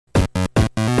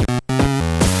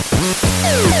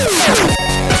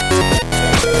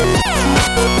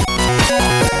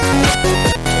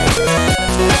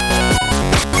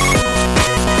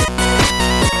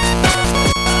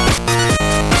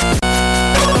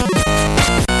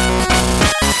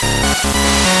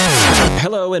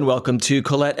Hello and welcome to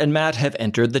Colette and Matt Have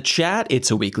Entered the Chat.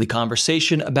 It's a weekly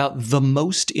conversation about the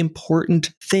most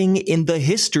important thing in the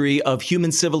history of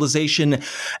human civilization,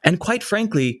 and quite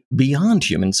frankly, beyond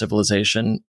human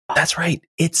civilization. That's right,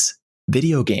 it's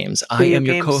video games. I am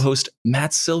your co-host,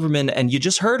 Matt Silverman, and you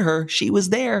just heard her. She was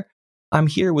there. I'm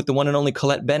here with the one and only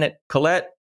Colette Bennett. Colette,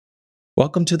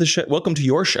 welcome to the show. Welcome to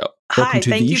your show. Welcome Hi, to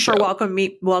thank the you show. for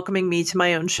welcoming me to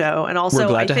my own show. And also, We're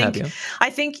glad to have you. I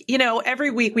think,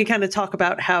 every week we kind of talk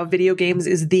about how video games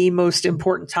is the most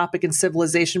important topic in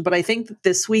civilization. But I think that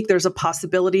this week there's a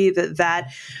possibility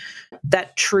that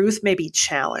truth may be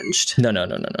challenged. No.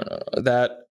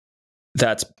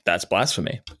 That's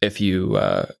blasphemy. If you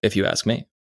ask me.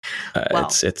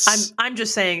 I'm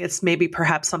just saying it's maybe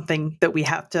perhaps something that we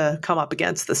have to come up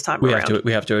against this time around.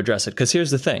 We have to address it, because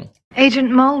here's the thing. Agent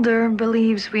Mulder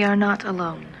believes we are not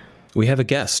alone. We have a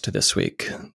guest this week.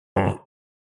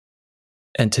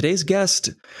 And today's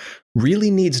guest really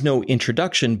needs no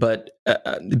introduction, but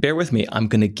bear with me. I'm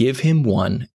going to give him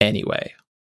one anyway.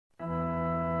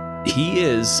 He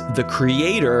is the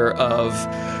creator of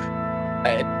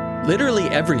literally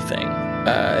everything.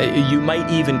 You might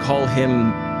even call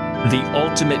him the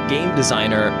ultimate game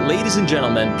designer. Ladies and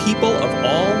gentlemen, people of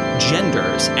all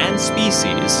genders and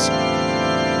species,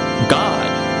 God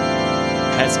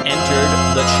has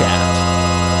entered the chat.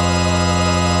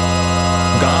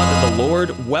 God, the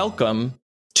Lord, welcome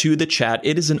to the chat.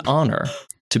 It is an honor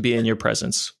to be in your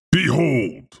presence.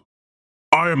 Behold,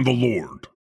 I am the Lord.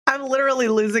 I'm literally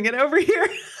losing it over here.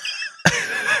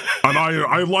 And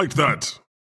I liked that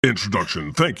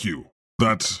introduction. Thank you.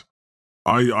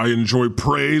 I enjoy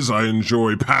praise, I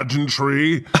enjoy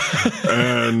pageantry,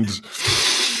 and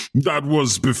that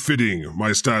was befitting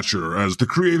my stature as the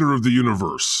creator of the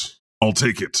universe. I'll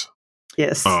take it.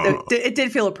 Yes, it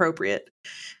did feel appropriate.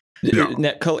 Yeah.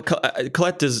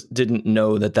 Colette didn't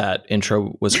know that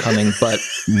intro was coming, but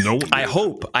no, I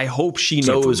hope she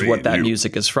knows what that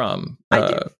music is from. I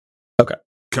do. Okay.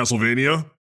 Castlevania?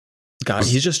 God,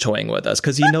 he's just toying with us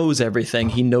because he knows everything.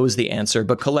 He knows the answer.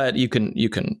 But Colette, you can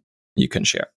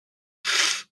share.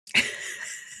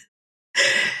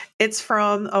 It's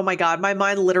from, oh my God, my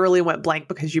mind literally went blank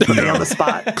because you put me on the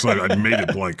spot. Because I made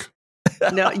it blank.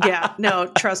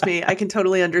 No, trust me, I can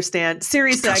totally understand.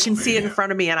 Seriously, I can see it in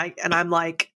front of me, and I'm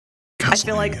like, I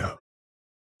feel like,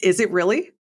 is it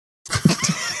really?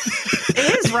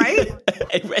 It is, right?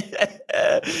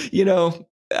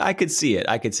 I could see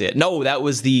it. No, that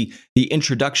was the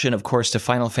introduction, of course, to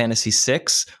Final Fantasy VI,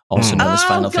 also known as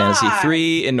Final Fantasy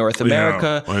III in North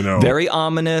America. I know. Very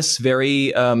ominous,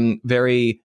 very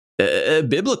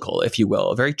biblical, if you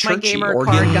will. Very churchy. My gamer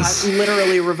organs. card got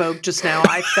literally revoked just now.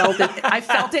 I felt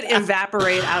it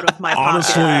evaporate out of my pocket.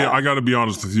 Honestly, I got to be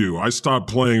honest with you. I stopped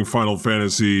playing Final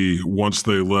Fantasy once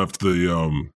they left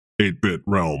the 8-bit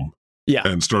realm. Yeah.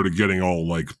 And started getting all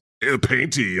like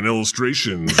painty and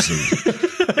illustrations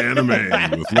and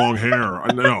anime with long hair.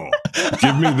 No.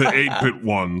 Give me the 8-bit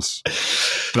ones.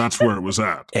 That's where it was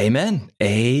at. Amen.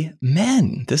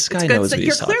 This guy knows what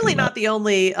he's talking clearly about. not the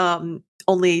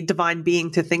only divine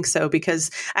being to think so,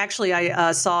 because actually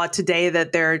I saw today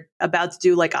that they're about to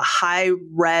do like a high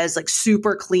res, like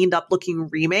super cleaned up looking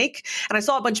remake, and I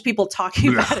saw a bunch of people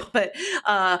talking about it, but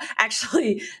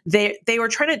actually they were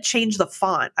trying to change the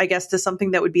font, I guess, to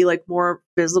something that would be like more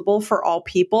visible for all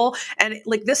people, and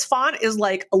like this font is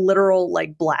like a literal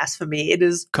like blasphemy. It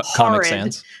is Comic horrid.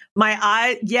 Sans. My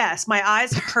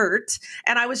eyes hurt,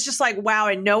 and I was just like, wow,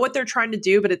 I know what they're trying to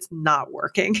do, but it's not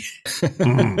working. Just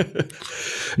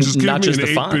give Not me just an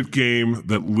the font. 8-bit game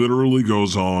that literally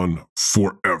goes on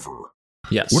forever.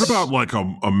 Yes. What about like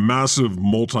a massive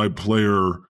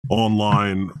multiplayer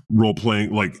online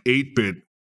role-playing, like 8-bit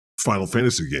Final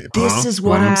Fantasy game? This is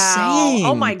what I'm saying.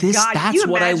 Oh my God. That's Can you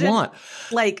what imagine? I want.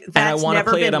 Like, And I that's want to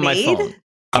never play it been on my made? phone.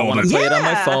 I want to play it on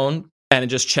my Yeah. phone and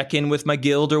just check in with my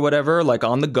guild or whatever, like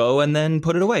on the go, and then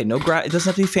put it away. It doesn't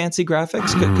have to be fancy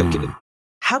graphics.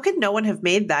 How could no one have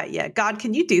made that yet? God,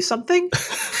 can you do something?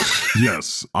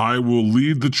 Yes, I will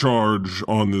lead the charge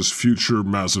on this future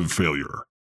massive failure.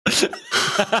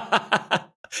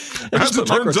 As it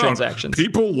turns out,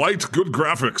 people liked good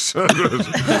graphics.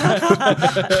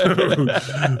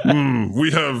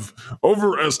 We have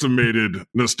overestimated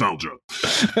nostalgia.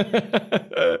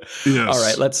 Yes. All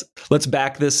right, let's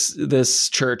back this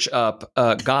church up.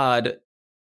 God,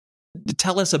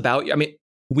 tell us about. I mean,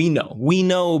 we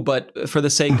know, but for the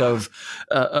sake of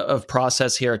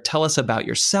process here, tell us about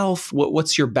yourself.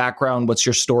 What's your background? What's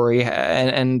your story?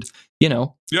 And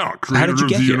yeah, creator of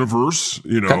the universe.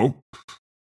 Okay.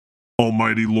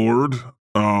 Almighty Lord.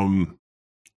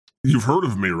 You've heard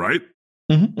of me, right?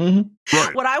 Mm-hmm, mm-hmm.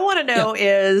 Right. What I want to know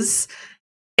is,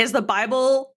 Is the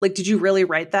Bible, like, did you really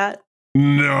write that?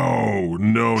 No.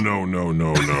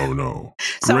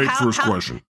 So Great first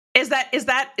question. Is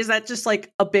that just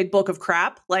like a big book of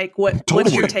crap? Like, what's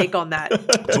Totally. your take on that?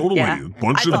 Totally. Yeah, A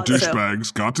bunch I of thought so.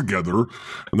 douchebags got together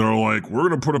and they're like, we're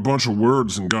going to put a bunch of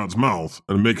words in God's mouth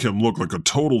and make him look like a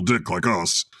total dick like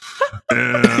us.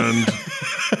 And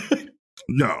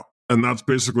yeah, and that's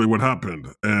basically what happened.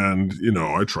 And,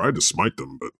 I tried to smite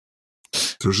them, but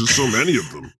there's just so many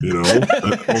of them,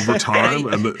 over time.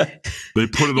 And they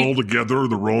put it all together.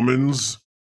 The Romans,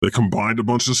 they combined a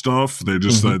bunch of stuff. They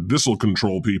just said, this will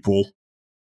control people.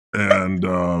 And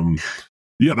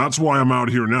that's why I'm out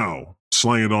here now,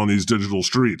 slaying it on these digital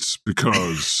streets,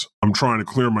 because I'm trying to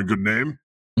clear my good name.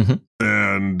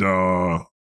 And,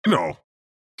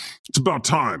 it's about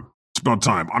time. It's about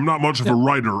time. I'm not much of a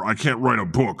writer. I can't write a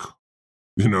book.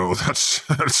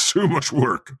 That's too much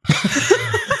work.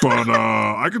 But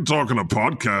I can talk on a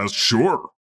podcast, sure.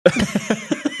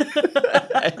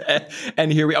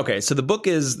 And here so the book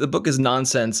is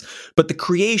nonsense, but the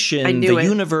creation, the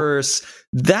universe,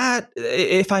 that,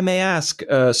 if I may ask,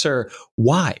 sir,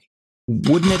 why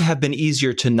wouldn't it have been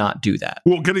easier to not do that?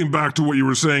 Well, getting back to what you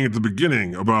were saying at the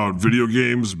beginning about video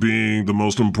games being the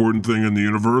most important thing in the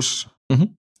universe,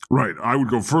 right? I would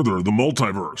go further, the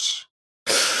multiverse,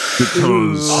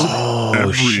 because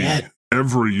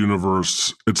every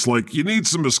universe, it's like you need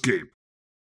some escape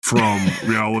from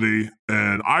reality,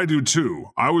 and I do too.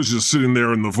 I was just sitting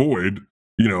there in the void,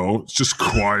 it's just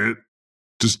quiet,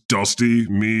 just dusty,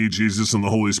 me, Jesus, and the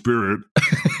Holy Spirit.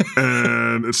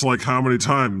 And it's like, how many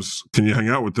times can you hang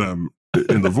out with them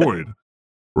in the void,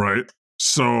 right?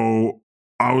 So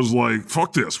I was like,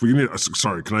 fuck this.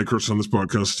 Sorry, can I curse on this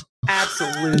podcast?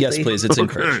 Absolutely. Yes, please. It's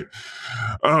encouraged.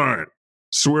 All right.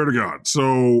 Swear to God.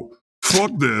 So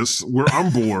fuck this.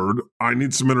 I'm bored. I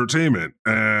need some entertainment.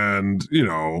 And,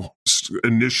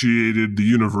 initiated the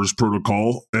universe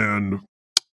protocol. And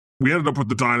we ended up with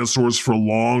the dinosaurs for a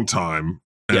long time.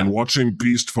 And watching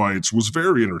beast fights was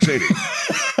very entertaining.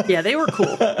 Yeah, they were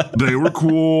cool. They were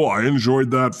cool. I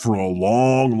enjoyed that for a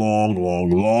long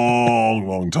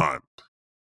time.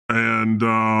 And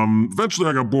eventually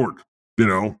I got bored.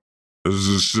 This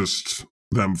is just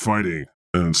them fighting.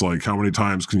 And it's like, how many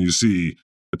times can you see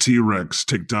a T-Rex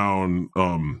take down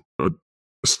a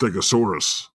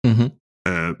Stegosaurus?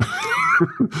 And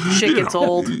shit gets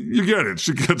old. You get it.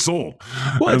 Shit gets old.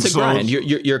 Well, it's a grind.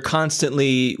 You're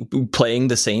constantly playing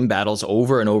the same battles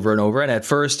over and over and over. And at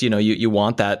first, you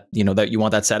want that, that you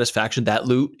want that satisfaction, that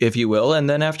loot, if you will. And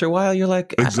then after a while, you're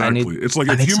like, exactly. It's like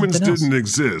if humans didn't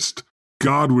exist,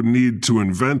 God would need to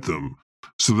invent them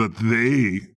so that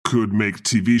they could make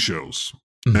TV shows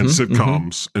and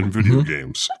sitcoms and video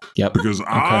games. Yep. Because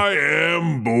I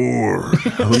am bored.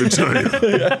 Let me tell you.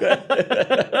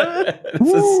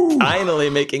 This is finally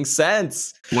making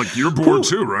sense. Like, you're bored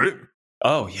too, right?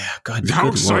 Oh, yeah. God. How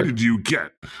excited do you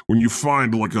get when you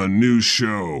find like a new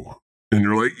show and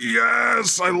you're like,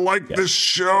 yes, I like this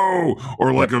show?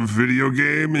 Or like a video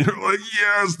game and you're like,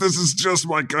 yes, this is just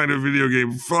my kind of video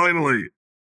game. Finally.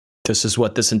 This is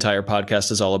what this entire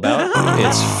podcast is all about.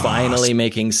 It's finally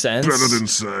making sense. Better than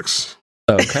sex.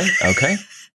 Okay.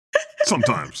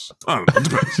 Sometimes. I don't know. It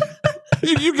depends.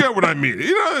 you get what I mean.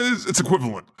 It's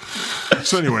equivalent.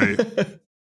 So anyway.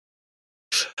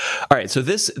 All right. So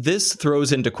this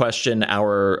throws into question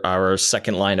our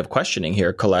second line of questioning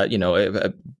here, Colette.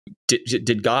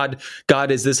 Did God,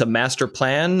 is this a master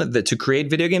plan to create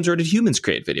video games, or did humans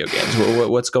create video games?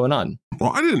 What's going on?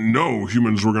 Well, I didn't know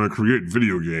humans were going to create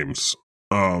video games,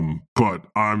 but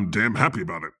I'm damn happy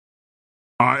about it.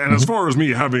 And as far as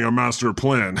me having a master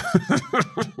plan,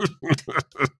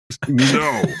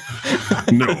 no,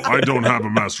 I don't have a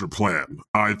master plan.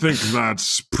 I think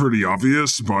that's pretty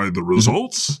obvious by the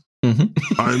results.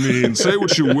 I mean, say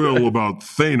what you will about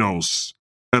Thanos.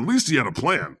 At least he had a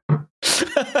plan.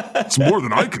 It's more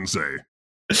than I can say.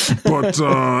 But,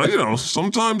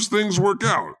 sometimes things work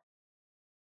out.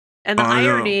 And the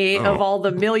irony of all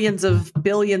the millions of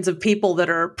billions of people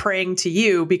that are praying to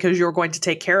you because you're going to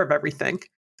take care of everything.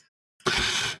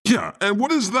 Yeah, and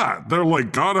what is that? They're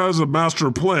like, God has a master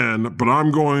plan, but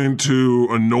I'm going to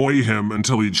annoy him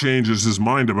until he changes his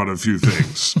mind about a few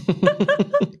things.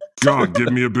 God,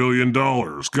 give me $1 billion.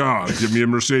 God, give me a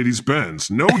Mercedes-Benz.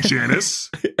 No,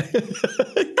 Janice.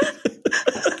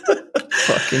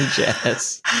 Fucking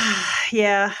Janice.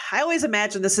 Yeah, I always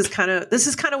imagine this is kind of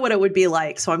what it would be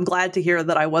like. So I'm glad to hear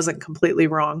that I wasn't completely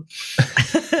wrong.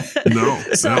 No.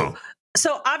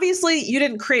 So obviously you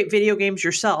didn't create video games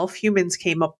yourself. Humans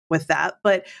came up with that.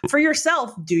 But for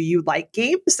yourself, do you like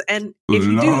games? And if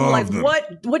you do, like,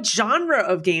 what genre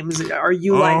of games are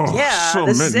you like? Yeah, so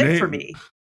this is it for me.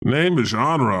 Name a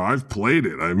genre. I've played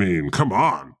it. I mean, come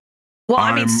on. Well,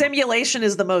 I mean, simulation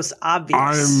is the most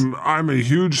obvious. I'm a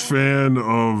huge fan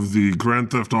of the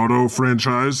Grand Theft Auto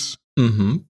franchise.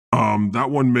 Mm-hmm. That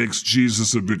one makes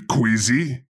Jesus a bit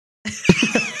queasy.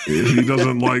 He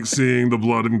doesn't like seeing the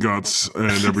blood and guts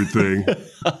and everything.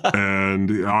 And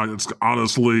it's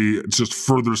just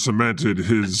further cemented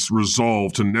his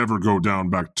resolve to never go down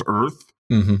back to Earth.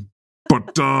 Mm-hmm.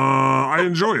 But I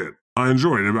enjoy it. I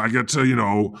get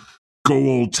to, go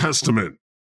Old Testament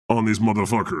on these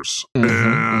motherfuckers.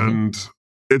 And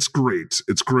it's great.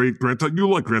 It's great. You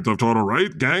like Grand Theft Auto,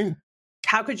 right, gang?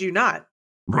 How could you not?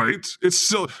 Right? It's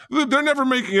still, they're never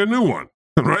making a new one.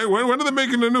 Right? When are they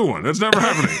making a new one? That's never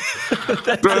happening.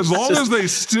 As long as they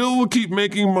still keep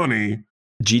making money.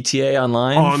 GTA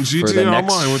Online? On GTA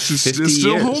Online, which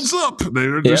still holds up.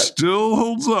 It still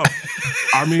holds up.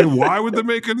 I mean, why would they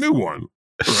make a new one?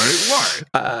 Right?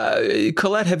 Why?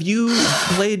 Colette, have you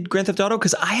played Grand Theft Auto?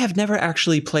 Because I have never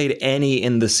actually played any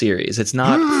in the series. It's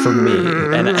not for me.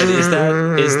 And is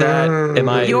that am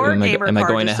I your am gamer I card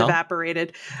going just to hell?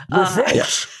 evaporated?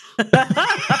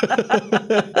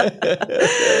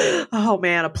 Oh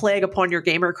man, a plague upon your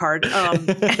gamer card.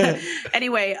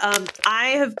 Anyway,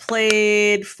 I have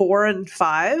played 4 and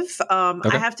 5. I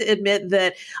have to admit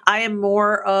that I am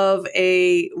more of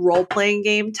a role-playing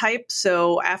game type.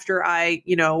 So after I,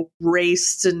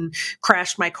 raced and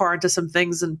crashed my car into some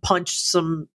things and punched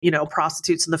some,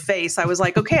 prostitutes in the face, I was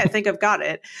like, okay, I think I've got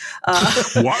it.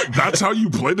 What? That's how you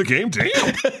play the game?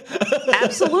 Damn.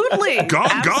 Absolutely.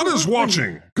 God is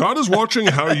watching. God is watching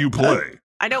how you play.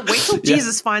 I know. Wait till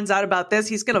Jesus finds out about this.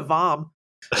 He's going to vom.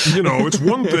 It's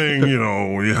one thing,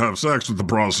 when you have sex with the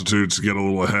prostitutes, get a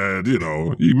little ahead, you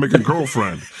make a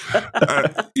girlfriend.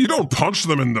 You don't punch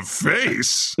them in the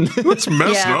face. That's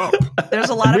messed up. There's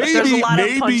a lot of punching in the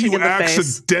face. Maybe you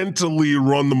accidentally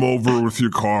run them over with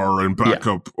your car and back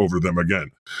up over them again.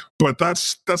 But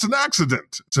that's an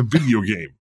accident. It's a video game.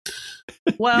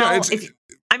 Well,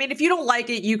 if you don't like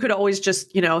it, you could always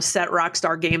just, set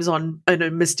Rockstar Games on a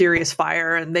mysterious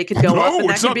fire and they could go up and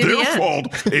that could be the end. No, it's not their fault.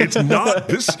 It's not.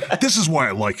 This is why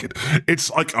I like it. It's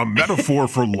like a metaphor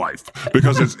for life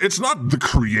because it's not the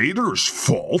creator's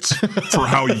fault for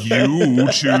how you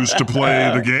choose to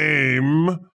play the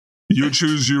game. You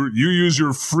use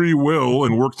your free will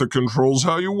and work the controls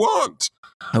how you want.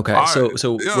 Okay,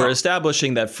 so we're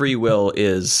establishing that free will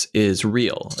is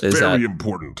real. Is very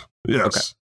important. Yes. Okay.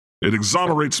 It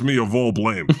exonerates me of all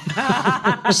blame.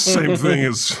 Same thing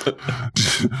as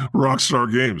Rockstar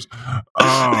Games.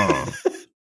 I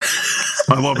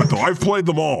love it, though. I've played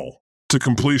them all to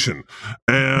completion,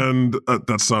 and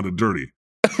that sounded dirty.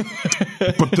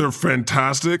 But they're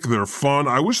fantastic. They're fun.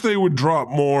 I wish they would drop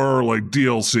more like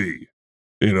DLC.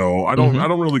 I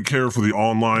don't really care for the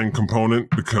online component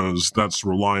because that's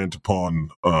reliant upon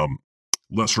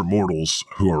lesser mortals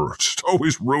who are just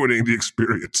always ruining the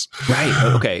experience.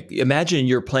 Right. Okay. Imagine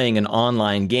you're playing an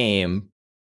online game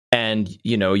and,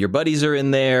 your buddies are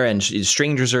in there and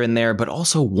strangers are in there, but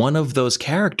also one of those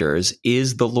characters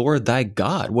is the Lord thy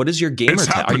God. What is your gamer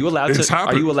tag? Are you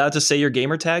allowed to say your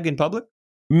gamer tag in public?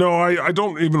 No, I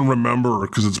don't even remember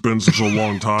because it's been such a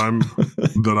long time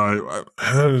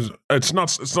that it's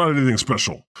not anything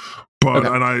special. But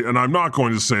and I'm not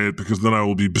going to say it because then I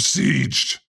will be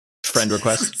besieged. Friend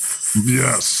request?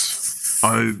 Yes.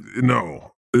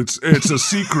 No. It's a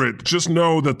secret. Just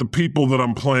know that the people that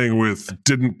I'm playing with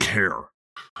didn't care.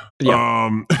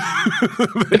 Yeah.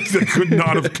 They could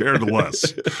not have cared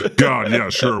less. God, yeah,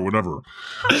 sure, whatever.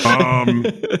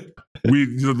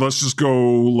 Let's just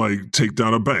go take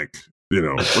down a bank.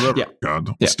 Whatever. Yeah.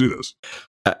 God, let's do this.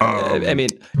 I mean,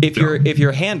 if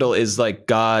your handle is like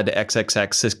God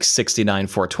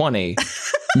XXX69420,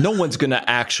 no one's gonna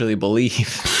actually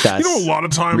believe that. A lot of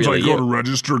times really I go to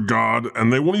register God,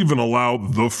 and they won't even allow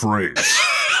the phrase.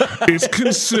 It's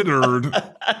considered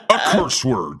a curse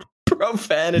word.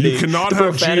 Profanity. You cannot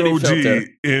have God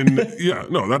in. Yeah,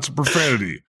 no, that's a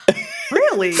profanity.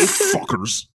 Really,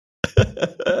 fuckers. Yeah.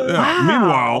 Wow.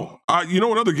 Meanwhile,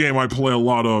 another game I play a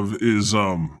lot of is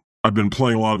I've been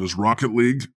playing a lot of is Rocket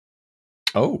League.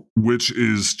 Oh. Which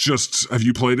is just, have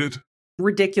you played it?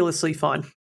 Ridiculously fun.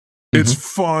 It's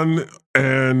fun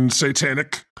and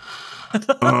satanic. It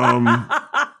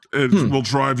will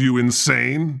drive you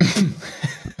insane.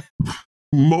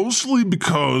 Mostly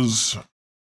because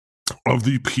of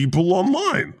the people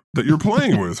online that you're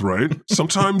playing with, right?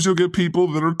 Sometimes you'll get people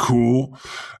that are cool,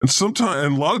 and a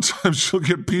lot of times you'll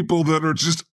get people that are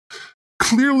just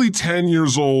clearly 10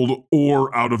 years old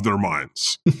or out of their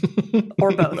minds.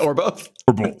 Or both. Or both.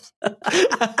 Or both.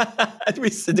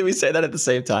 Did we say that at the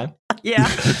same time? Yeah.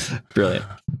 Brilliant.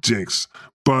 Jinx.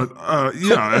 But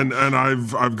yeah, and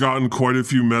I've gotten quite a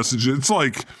few messages. It's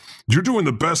like you're doing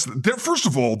the best. First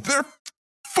of all, they're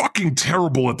fucking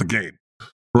terrible at the game.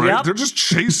 Right? Yep. They're just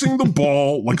chasing the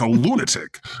ball like a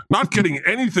lunatic, not getting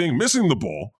anything, missing the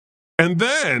ball. And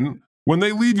then when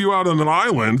they leave you out on an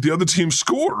island, the other team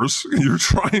scores, and you're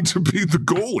trying to beat the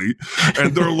goalie,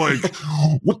 and they're like,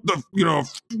 what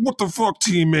the fuck,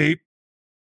 teammate?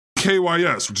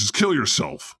 KYS, which is kill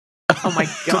yourself. Oh my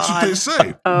God. That's what they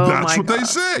say. Oh That's my what they God.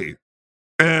 say.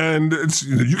 And it's,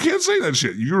 you can't say that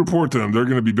shit. You report them, they're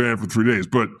going to be banned for 3 days.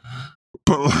 But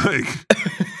like,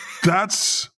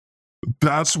 that's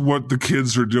what the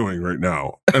kids are doing right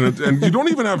now. And you don't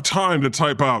even have time to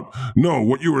type out, no,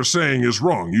 what you were saying is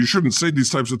wrong. You shouldn't say these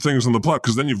types of things on the plot,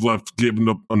 because then you've given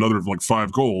up another like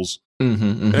 5 goals.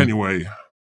 Anyway,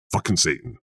 fucking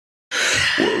Satan.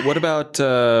 What about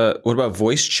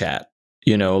voice chat?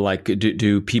 You know, like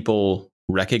do people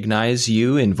recognize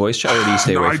you in voice chat, or do you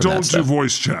stay away from that I don't do stuff?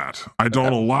 voice chat. I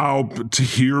don't allow to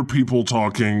hear people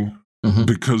talking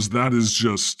because that is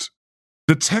just...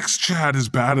 The text chat is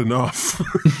bad enough.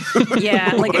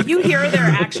 Yeah, like if you hear their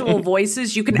actual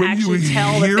voices, you can When actually you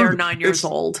tell that hear- they're 9 years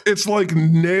old. It's like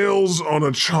nails on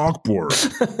a chalkboard.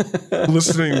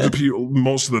 Listening to people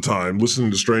most of the time, listening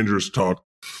to strangers talk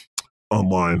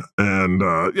online. And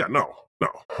no.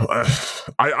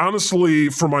 I honestly,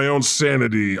 for my own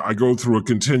sanity, I go through a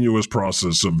continuous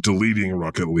process of deleting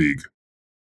Rocket League.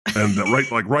 And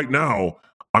right now,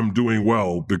 I'm doing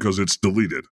well because it's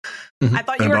deleted. I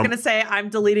thought you And were I'm- going to say, I'm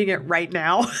deleting it right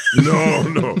now.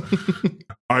 No.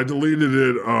 I deleted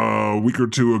it a week or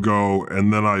 2 ago,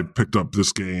 and then I picked up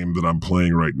this game that I'm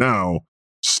playing right now,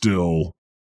 still,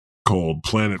 called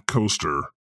Planet Coaster,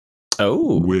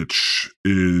 Oh, which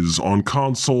is on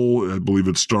console. I believe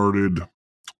it started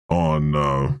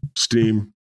on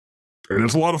Steam, and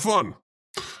it's a lot of fun.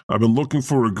 I've been looking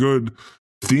for a good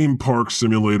theme park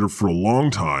simulator for a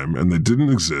long time, and they didn't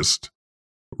exist,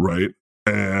 right?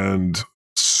 And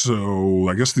so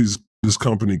I guess this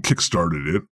company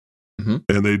kickstarted it,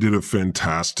 and they did a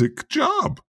fantastic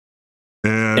job.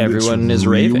 And Everyone it's is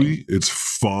raving. It's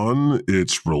fun.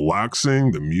 It's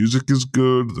relaxing. The music is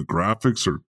good. The graphics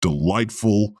are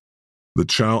delightful.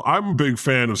 I'm a big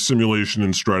fan of simulation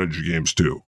and strategy games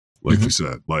too. Like you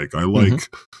said, like I like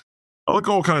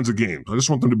all kinds of games. I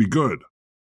just want them to be good.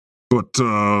 But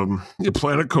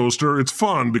Planet Coaster, it's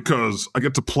fun because I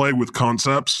get to play with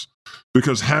concepts,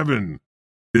 because heaven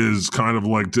is kind of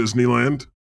like Disneyland.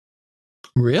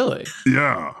 really?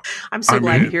 Yeah. I'm so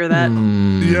glad to hear that.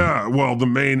 Yeah. Well, the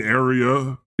main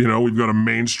area, we've got a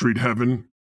Main Street heaven,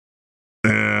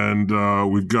 and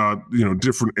we've got,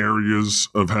 different areas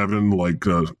of heaven, like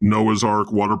Noah's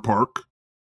Ark water park.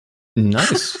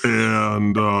 Nice.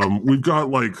 And we've got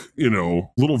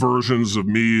little versions of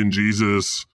me and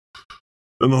Jesus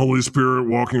and the Holy Spirit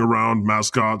walking around,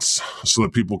 mascots, so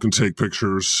that people can take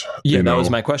pictures. Yeah, that was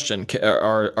my question.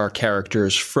 Are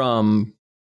characters from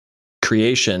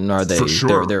creation? Are they? For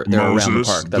sure. They're around the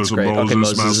park. That's There's great. a Moses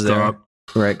Moses is there. mascot.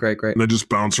 Right, great. And they just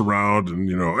bounce around and,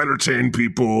 entertain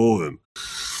people and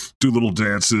do little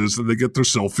dances, and they get their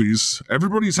selfies.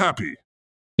 Everybody's happy.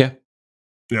 Yeah.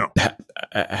 Yeah.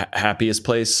 Happiest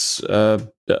place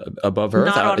above Earth.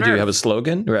 Not on Do you Earth. have a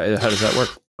slogan? Right. How does that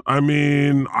work? I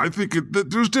mean, I think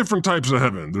there's different types of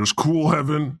heaven. There's cool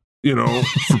heaven,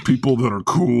 for people that are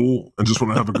cool and just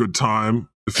want to have a good time.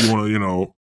 If you want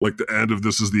to, like the end of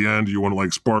This Is the End, you want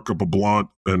to spark up a blunt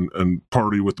and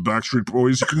party with the Backstreet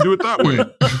Boys, you can do it that way.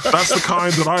 That's the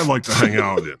kind that I like to hang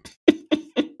out in.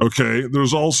 Okay.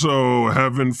 There's also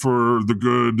heaven for the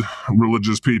good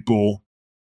religious people,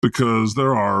 because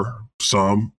there are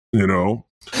some,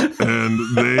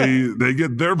 and they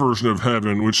get their version of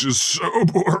heaven, which is so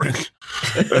boring,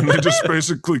 and they just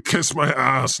basically kiss my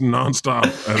ass nonstop,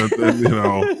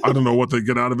 and I don't know what they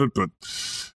get out of it, but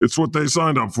it's what they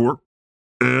signed up for.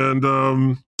 And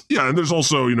and there's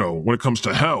also, when it comes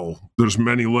to hell, there's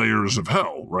many layers of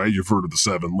hell, right? You've heard of the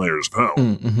 7 layers of hell.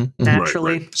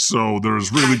 Naturally. Right. So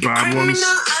there's really bad ones.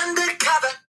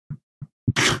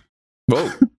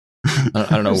 Whoa. I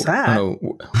don't know. Who's that? I don't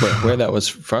know where that was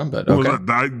from, but Well,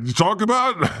 okay. talk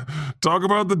about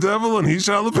the devil and he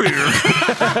shall appear.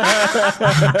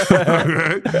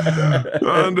 Okay,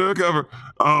 undercover.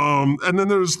 And then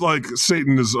there's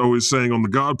Satan is always saying on the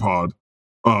God Pod,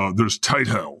 there's tight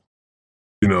hell.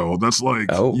 That's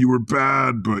you were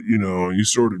bad, but you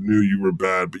sort of knew you were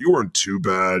bad, but you weren't too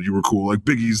bad. You were cool. Like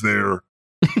Biggie's there.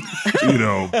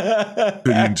 Biggie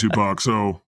and Tupac.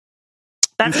 So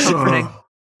That's comforting.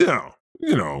 Yeah,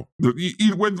 whether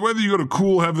you go to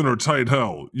cool heaven or tight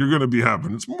hell, you're going to be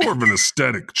happy. It's more of an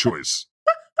aesthetic choice.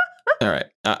 All right.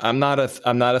 I'm not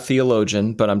a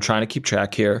theologian, but I'm trying to keep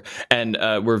track here. And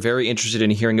we're very interested in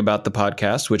hearing about the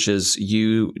podcast, which is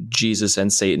you, Jesus,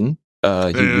 and Satan.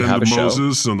 You have a show.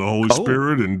 Moses and the Holy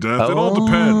Spirit and death. It all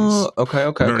depends.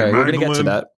 Okay. Mary We're going to get to Magdalene.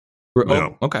 that. Yeah.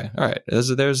 Okay. All right.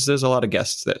 There's a lot of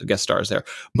guest stars there,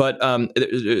 but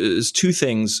there's two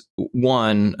things.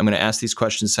 One, I'm going to ask these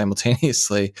questions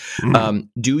simultaneously.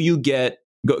 Do you get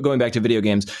going back to video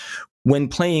games? When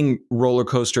playing Roller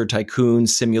Coaster Tycoon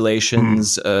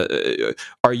simulations,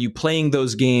 are you playing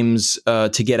those games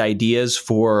to get ideas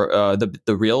for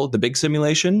the big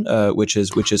simulation, which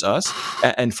is us?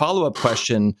 And follow-up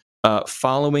question: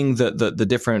 following the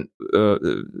different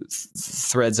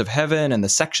threads of heaven and the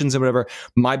sections and whatever,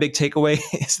 my big takeaway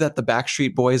is that the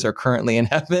Backstreet Boys are currently in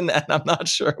heaven, and I'm not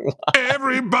sure why.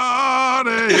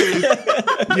 Everybody,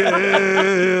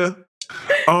 yeah.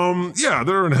 Yeah,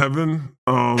 they're in heaven.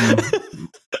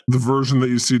 The version that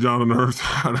you see down on earth,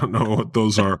 I don't know what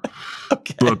those are.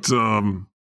 Okay. But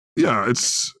yeah,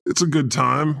 it's a good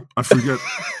time. I forget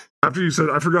after you said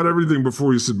I forgot everything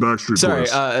before you said Backstreet Sorry,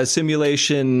 Boys. a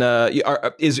simulation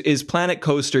is Planet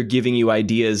Coaster giving you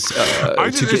ideas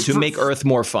to make Earth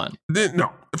more fun?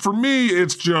 No, for me,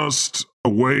 it's just a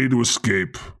way to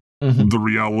escape the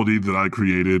reality that I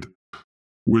created,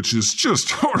 which is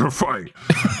just horrifying.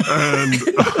 And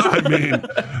I mean,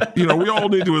 we all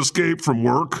need to escape from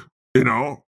work, and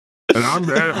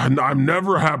I'm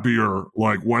never happier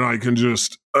like when I can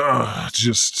just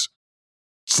it's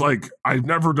like I've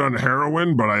never done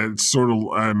heroin, but I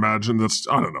imagine that's,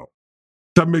 I don't know.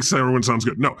 That makes heroin sounds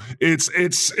good. No, it's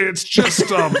just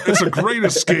it's a great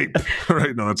escape.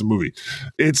 Right? No, that's a movie.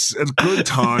 It's a good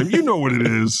time. You know what it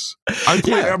is. I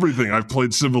play everything. I've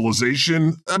played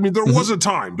Civilization. I mean, there was a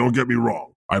time, don't get me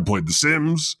wrong. I played The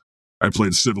Sims. I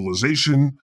played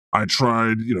Civilization. I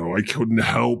tried, I couldn't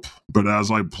help but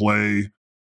as I play,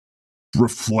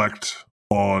 reflect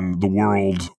on the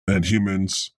world and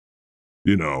humans.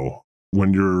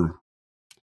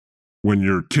 When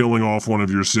you're killing off one of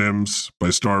your Sims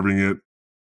by starving it.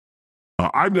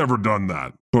 I've never done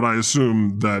that, but I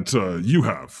assume that you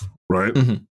have, right?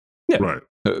 Mm-hmm. Yeah. Right.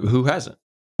 Who hasn't?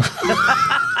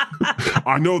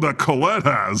 I know that Colette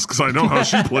has, because I know how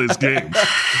she plays games.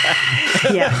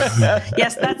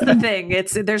 Yes, that's the thing.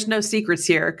 There's no secrets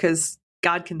here because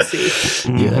God can see.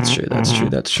 Yeah, that's true.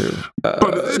 That's true. But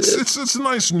it's a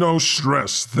nice no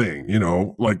stress thing,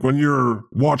 like when you're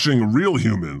watching real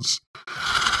humans.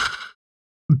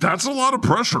 That's a lot of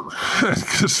pressure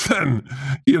because then,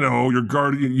 your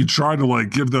guardian, you try to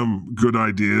give them good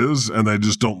ideas and they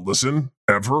just don't listen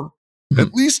ever.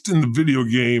 At least in the video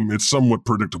game, it's somewhat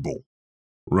predictable,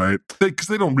 right? Because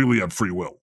they don't really have free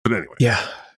will. But anyway. Yeah.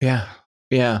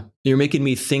 You're making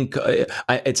me think.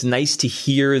 It's nice to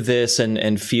hear this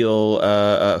and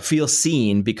feel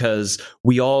seen, because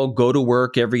we all go to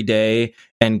work every day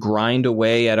and grind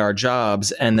away at our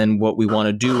jobs. And then what we want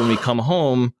to do when we come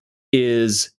home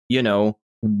is,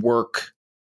 work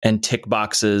and tick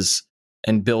boxes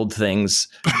and build things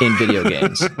in video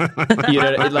games. And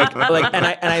I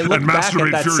look back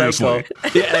at that cycle,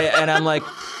 and I'm like,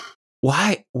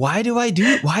 why do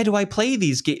I play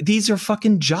these games? These are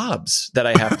fucking jobs that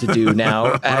I have to do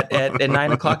now at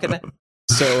 9 o'clock at night.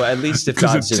 So at least if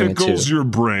God's doing it too. It tickles your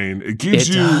brain. It gives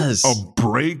you a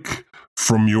break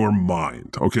from your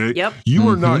mind. Okay. Yep. You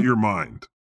are not your mind.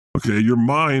 Okay, your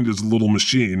mind is a little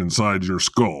machine inside your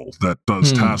skull that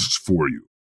does tasks for you.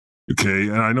 Okay,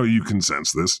 and I know you can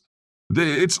sense this.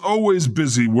 It's always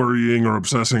busy worrying or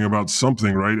obsessing about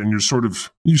something, right? And you sort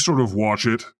of watch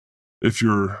it if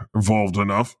you're involved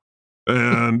enough,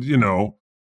 and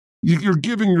you're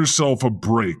giving yourself a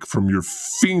break from your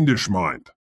fiendish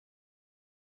mind.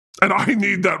 And I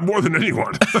need that more than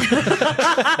anyone.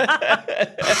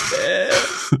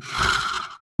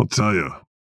 I'll tell you.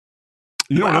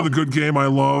 Another good game I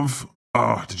love?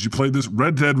 Did you play this?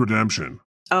 Red Dead Redemption.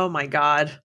 Oh my God.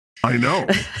 I know.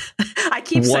 I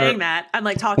keep saying that. I'm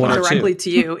talking directly to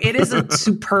you. It is a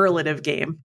superlative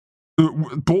game.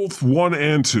 Both 1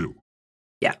 and 2.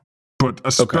 Yeah. But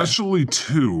especially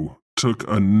 2 took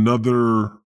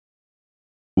another...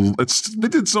 They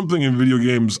did something in video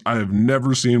games I have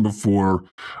never seen before.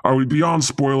 Are we beyond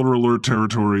spoiler alert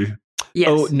territory? Yes.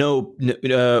 Oh, no,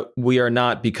 we are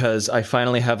not, because I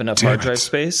finally have enough hard drive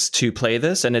space to play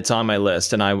this, and it's on my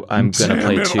list, and I'm going to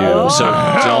play 2.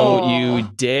 So don't you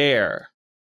dare.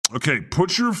 Okay,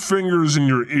 put your fingers in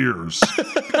your ears.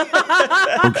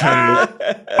 Okay?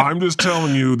 I'm just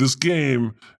telling you, this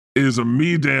game is a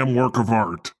me-damn work of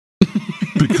art.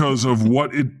 Because of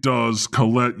what it does.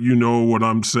 Colette, you know what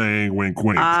I'm saying, wink,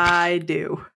 wink. I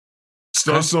do.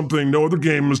 does something no other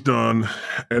game has done,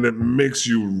 and it makes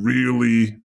you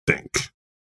really think.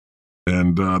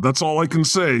 And that's all I can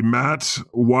say. Matt,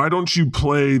 why don't you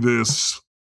play this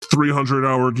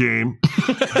 300-hour game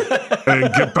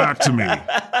and get back to me?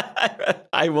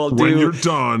 I will do when you're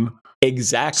done.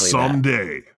 Exactly.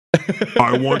 Someday.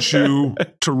 I want you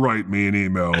to write me an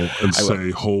email and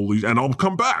say holy, and I'll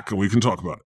come back and we can talk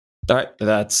about it. All right,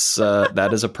 that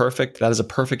is a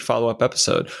perfect follow-up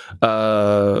episode.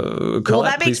 Colette, well,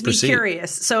 that makes me proceed.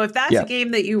 Curious. So if that's a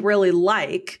game that you really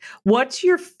like, what's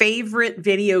your favorite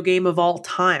video game of all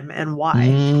time and why?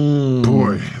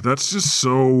 Boy, that's just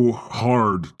so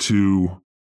hard to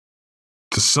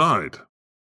decide.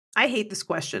 I hate this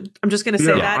question. I'm just going to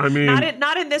say that. I mean,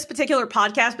 not in this particular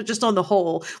podcast, but just on the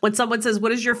whole. When someone says,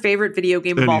 "What is your favorite video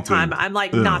game of all time?" I'm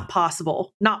like, not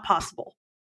possible. Not possible.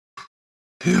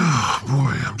 Yeah,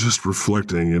 boy, I'm just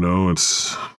reflecting,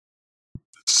 it's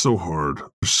so hard.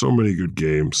 There's so many good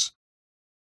games.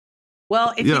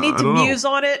 Well, if you need to muse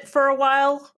on it for a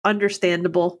while,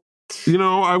 understandable.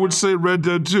 I would say Red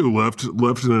Dead 2 left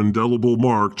an indelible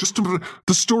mark. Just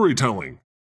the storytelling.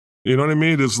 You know what I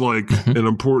mean? It's like an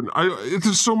important...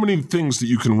 there's so many things that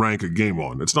you can rank a game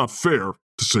on. It's not fair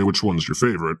to say which one's your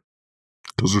favorite,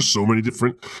 because there's so many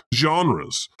different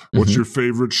genres. What's your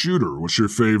favorite shooter? What's your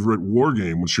favorite war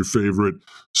game? What's your favorite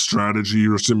strategy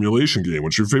or simulation game?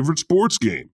 What's your favorite sports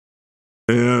game?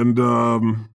 And,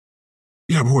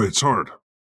 boy, it's hard.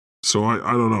 So I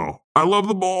don't know. I love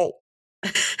them all.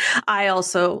 I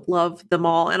also love them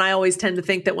all. And I always tend to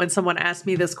think that when someone asks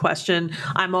me this question,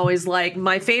 I'm always like,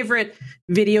 my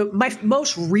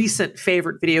most recent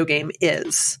favorite video game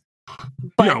is.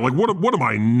 But, like what am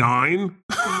I, 9?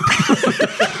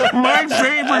 My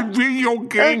favorite video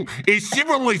game is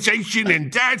Civilization,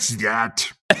 and that's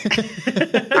that.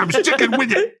 I'm sticking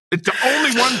with it. It's the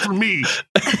only one for me.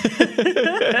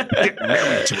 Get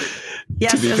married to it.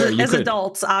 Yes, as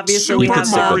adults, obviously. Super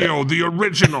Mario, the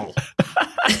original.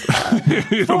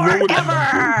 Forever!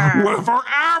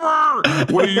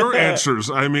 What are your answers?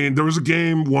 I mean, there was a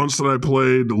game once that I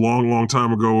played a long, long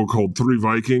time ago called Three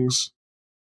Vikings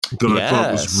that I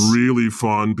thought was really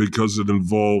fun because it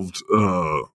involved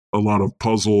a lot of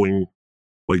puzzling.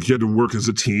 Like, you had to work as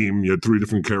a team. You had 3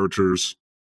 different characters.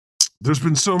 There's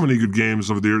been so many good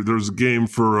games over there. There's a game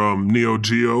for Neo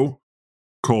Geo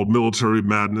called Military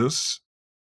Madness.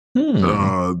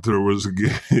 There was a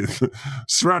game,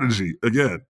 strategy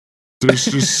again. There's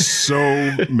just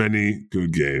so many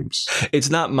good games. It's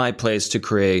not my place to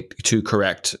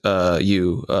correct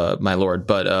you, my lord,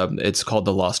 but it's called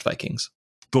The Lost Vikings.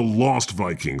 The Lost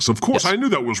Vikings. Of course, yes. I knew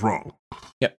that was wrong.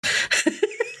 Yeah.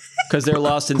 Because they're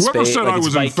lost in space. Whoever said like I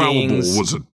was Vikings. infallible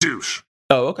was a douche.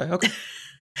 Oh, okay.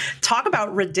 Talk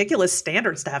about ridiculous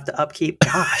standards to have to upkeep.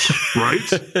 Gosh. Right?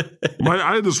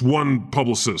 I had this one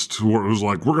publicist who was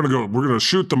like, we're going to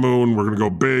shoot the moon. We're going to go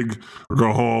big or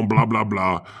go home, blah, blah,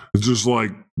 blah. It's just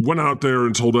like, went out there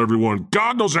and told everyone,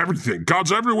 God knows everything.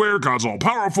 God's everywhere. God's all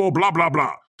powerful, blah, blah,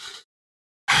 blah.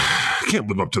 I can't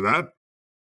live up to that.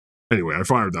 Anyway, I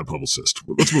fired that publicist.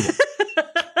 Let's move on.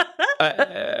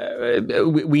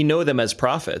 We know them as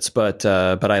prophets, but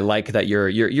I like that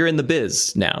you're in the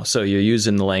biz now. So you're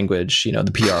using the language,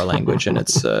 the PR language, and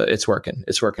it's working.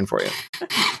 It's working for you.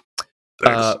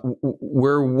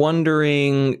 We're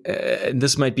wondering.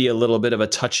 This might be a little bit of a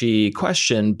touchy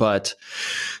question, but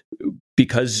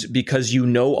because you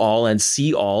know all and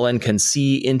see all and can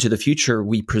see into the future,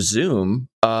 we presume.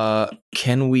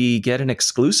 Can we get an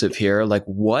exclusive here? Like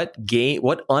what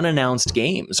unannounced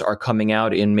games are coming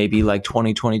out in maybe like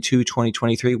 2022,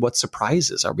 2023? What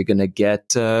surprises are we going to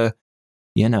get?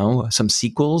 Some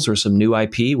sequels or some new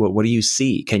IP? What do you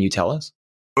see? Can you tell us?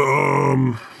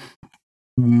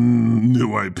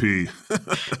 New IP.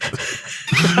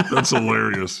 That's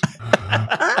hilarious.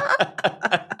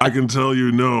 I can tell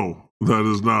you no. That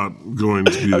is not going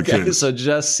to be the case. So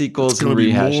just sequels and rehashes. It's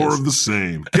going to be more of the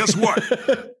same. Guess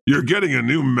what? You're getting a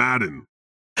new Madden.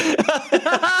 And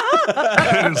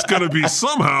it's going to be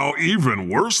somehow even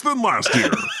worse than last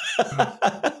year.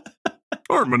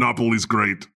 Aren't monopolies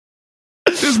great?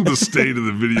 Isn't the state of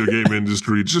the video game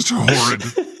industry just horrid?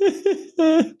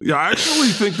 Yeah, I actually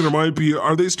think there might be...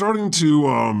 Are they starting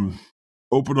to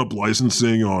open up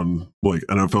licensing on like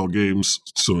NFL games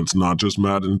so it's not just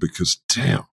Madden? Because,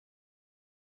 damn.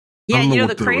 Yeah,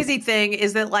 the crazy thing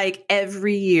is that like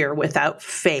every year without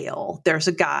fail, there's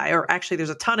a guy, or actually there's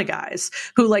a ton of guys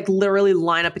who like literally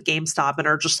line up at GameStop and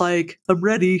are just like, I'm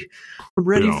ready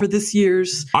for this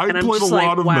year's. I played a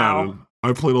lot of Madden.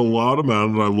 I played a lot of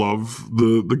Madden. I love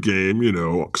the game,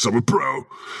 because I'm a pro.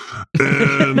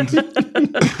 And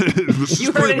it was just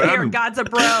You heard it Madden. here. God's a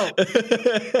bro.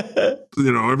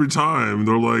 Every time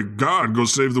they're like, God, go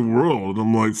save the world. And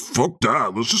I'm like, fuck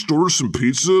that. Let's just order some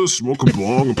pizza, smoke a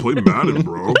bong, and play Madden,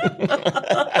 bro.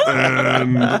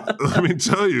 And let me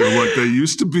tell you, they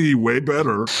used to be way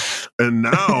better. And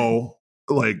now,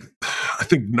 I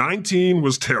think 19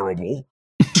 was terrible.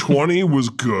 20 was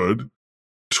good.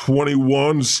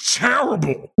 21's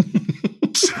terrible.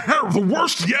 Terrible. The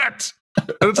worst yet.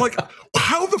 And it's like,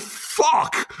 how the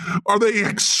fuck are they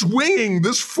swinging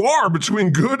this far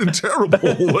between good and terrible?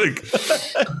 What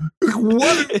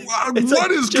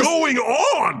is going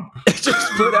on?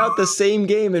 Just put out the same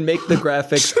game and make the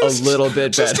graphics a little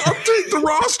bit better. Just update the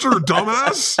roster,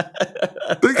 dumbass.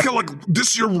 They can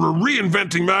this year we're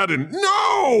reinventing Madden.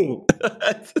 No!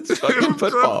 It's fucking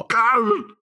football.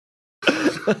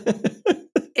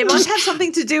 It must have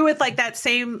something to do with that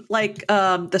same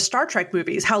the Star Trek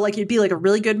movies. How you'd be a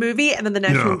really good movie and then the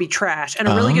next one would be trash, and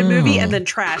a really good movie and then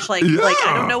trash. I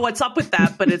don't know what's up with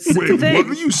that, but it's a thing. What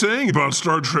are you saying about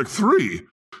Star Trek 3?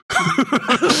 How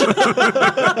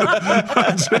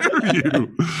dare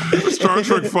you? Star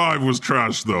Trek 5 was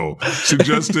trash, though.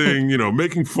 Suggesting,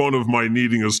 making fun of my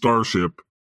needing a starship.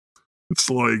 It's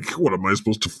what am I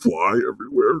supposed to fly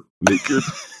everywhere naked?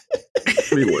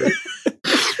 Anyway.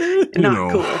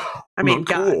 Not cool. I mean,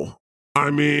 God. Cool.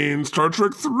 I mean, Star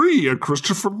Trek 3 had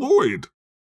Christopher Lloyd.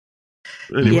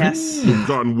 Anyway, yes. We've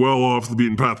gotten well off the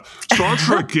beaten path. Star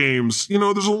Trek games,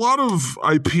 there's a lot of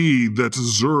IP that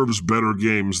deserves better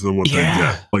games than what they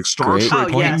get. Star Trek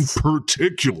in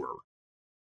particular.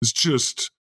 It's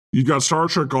just, you got Star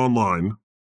Trek Online,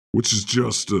 which is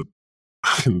just a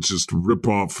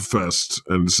rip-off fest,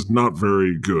 and it's not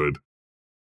very good.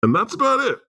 And that's about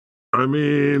it. I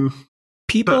mean...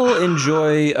 People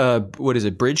enjoy, what is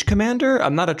it, Bridge Commander?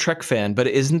 I'm not a Trek fan, but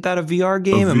isn't that a VR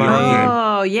game?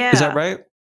 Oh, yeah. Is that right?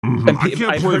 Mm-hmm. I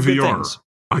can't play VR.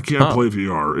 I can't play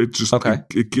VR. It just,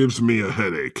 it gives me a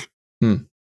headache. I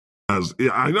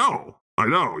know.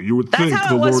 You would think that's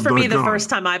how it was for me the first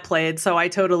time I played, so I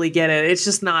totally get it. It's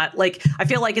just not, I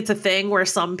feel like it's a thing where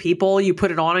some people, you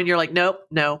put it on and you're like, nope,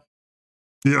 no.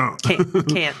 Yeah.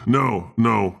 Can't. No,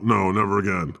 never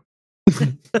again.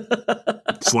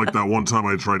 It's like that one time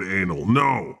I tried anal.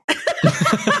 No.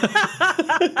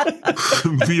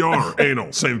 VR,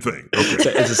 anal, same thing.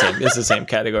 Okay. It's the same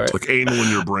category. It's like anal in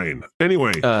your brain.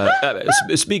 Anyway.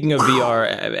 Speaking of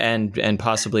VR and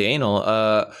possibly anal,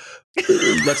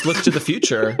 let's look to the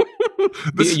future.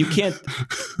 You can't...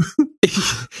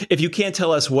 If you can't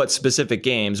tell us what specific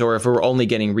games, or if we're only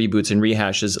getting reboots and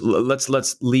rehashes,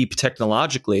 let's leap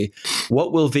technologically.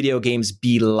 What will video games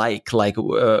be like?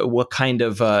 What kind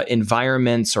of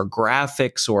environments or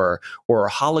graphics or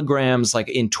holograms?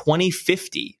 In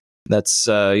 2050, that's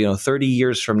 30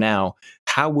 years from now.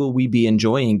 How will we be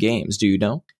enjoying games? Do you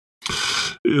know?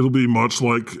 It'll be much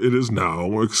like it is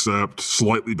now, except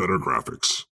slightly better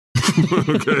graphics.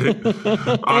 Okay,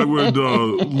 I would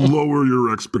lower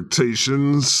your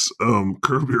expectations,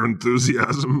 curb your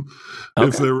enthusiasm.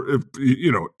 Okay.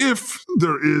 If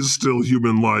there is still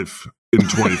human life in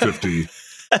 2050,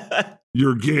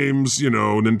 your games,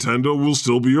 Nintendo will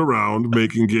still be around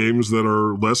making games that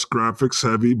are less graphics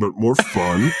heavy but more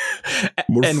fun,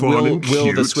 and will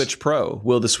the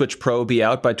Switch Pro be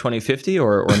out by 2050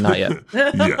 or not yet?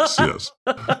 Yes.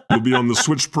 You'll be on the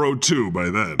Switch Pro 2 by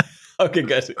then. Okay,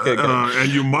 good.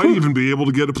 And you might even be able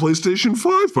to get a PlayStation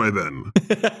 5 by then.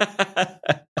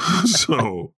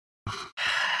 So,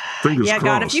 fingers crossed.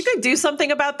 God, if you could do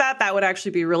something about that, that would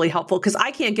actually be really helpful, because I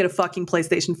can't get a fucking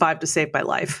PlayStation 5 to save my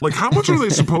life. How much are they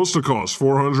supposed to cost?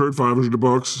 $400,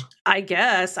 $500? I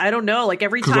guess. I don't know.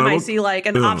 Every time I see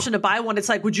an option to buy one,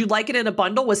 it's would you like it in a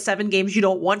bundle with 7 games you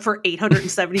don't want for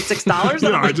 $876?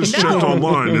 Yeah, I just checked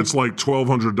online. It's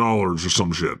 $1,200 or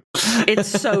some shit. It's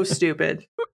so stupid.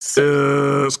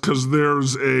 It's because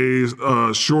there's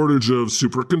a shortage of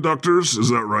superconductors. Is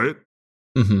that right?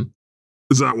 Mm-hmm.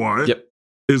 Is that why? Yep.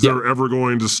 Is there ever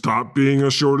going to stop being a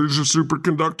shortage of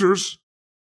superconductors?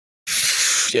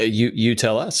 Yeah, you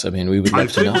tell us. I mean, we would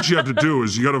love to know. I think what you have to do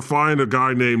is you got to find a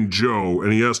guy named Joe,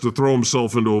 and he has to throw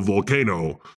himself into a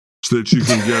volcano so that you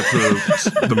can get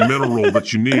the mineral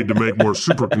that you need to make more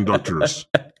superconductors.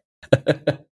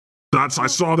 I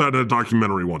saw that in a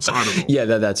documentary once. I don't know. Yeah,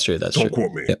 that's true. Don't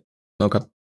quote me. Yep. Okay.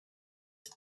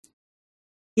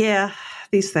 Yeah,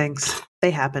 these things,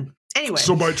 they happen. Anyway.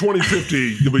 So by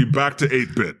 2050, you'll be back to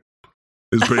 8-bit,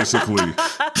 is basically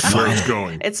where it's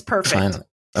going. It's perfect. Finally.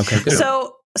 Okay, good.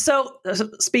 So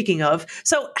speaking of,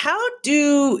 how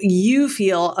do you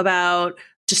feel about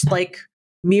just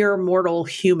mere mortal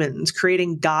humans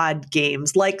creating god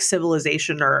games like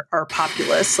Civilization or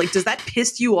Populous? Like, does that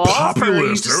piss you off? Or are you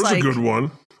Populous, just there's like, a good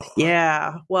one.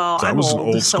 Yeah, well, That I'm was an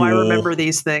old, old so I school- remember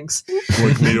these things.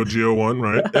 Like Neo Geo one,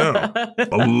 right? Yeah.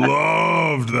 I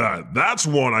loved that. That's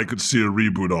one I could see a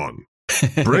reboot on.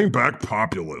 Bring back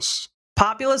Populous.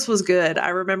 Populous was good. I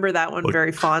remember that one Like,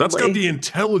 very fondly. That's got the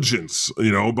intelligence,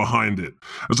 behind it,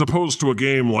 as opposed to a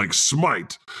game like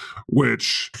Smite,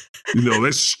 which,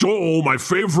 they stole my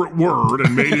favorite word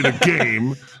and made it a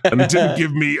game and didn't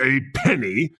give me a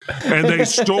penny, and they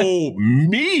stole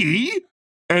me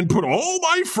and put all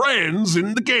my friends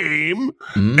in the game,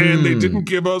 and they didn't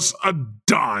give us a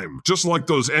dime, just like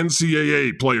those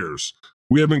NCAA players.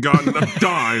 We haven't gotten a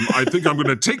dime. I think I'm going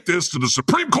to take this to the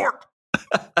Supreme Court.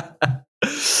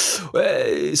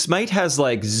 Smite has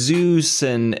like Zeus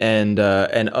and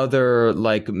other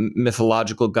like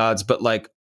mythological gods, but like,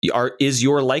 is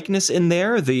your likeness in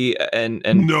there? And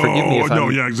No, forgive me if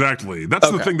I'm, yeah, exactly. That's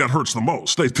the Okay. thing that hurts the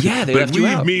most. They left you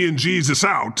leave out. me and Jesus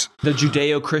out. The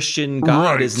Judeo-Christian God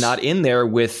Right. is not in there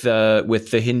with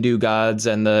the Hindu gods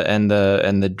and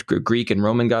the Greek and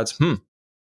Roman gods.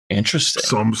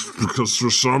 Interesting. Because for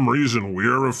some reason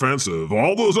we're offensive.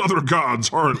 All those other gods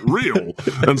aren't real,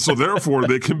 and so therefore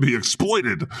they can be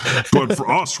exploited. But for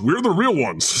us, we're the real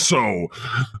ones, so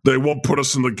they won't put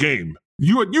us in the game.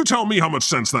 You tell me how much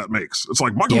sense that makes. It's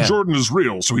like Michael Yeah. Jordan is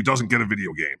real, so he doesn't get a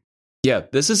video game. Yeah,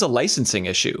 this is a licensing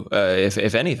issue,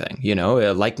 if anything.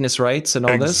 Likeness rights and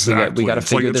all this. We got to It's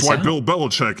figure like, this it's why out. Bill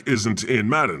Belichick isn't in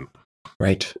Madden.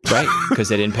 Right, because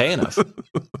they didn't pay enough.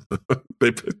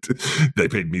 They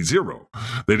paid me zero.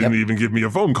 They didn't even give me a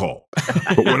phone call.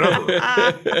 But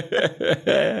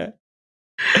whatever.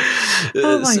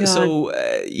 Oh my God. So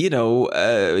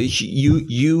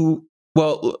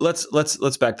well,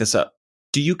 let's back this up.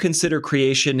 Do you consider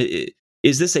creation?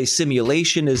 Is this a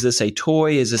simulation? Is this a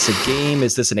toy? Is this a game?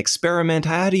 Is this an experiment?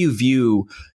 How do you view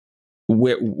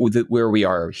where we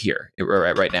are here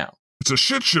right now? It's a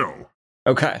shit show.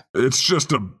 Okay. It's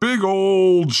just a big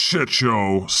old shit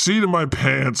show. Seat in my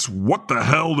pants. What the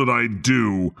hell did I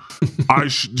do? I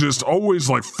just always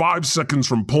like 5 seconds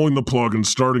from pulling the plug and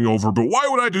starting over. But why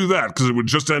would I do that? Because it would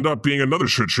just end up being another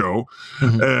shit show.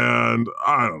 Mhm. And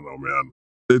I don't know, man.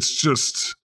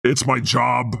 It's my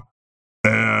job.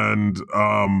 And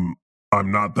I'm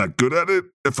not that good at it,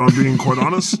 if I'm being quite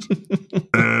honest.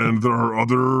 And there are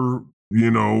other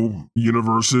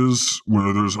universes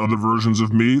where there's other versions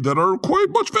of me that are quite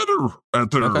much better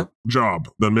at their job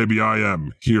than maybe I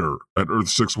am here at Earth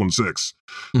 616.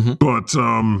 Mhm. But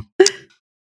I'm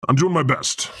doing my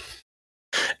best.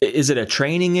 Is it a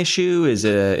training issue? Is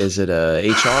it a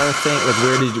HR thing?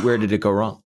 Like where did it go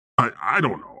wrong? I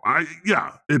don't know.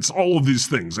 It's all of these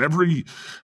things.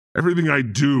 Everything I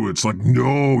do, it's like,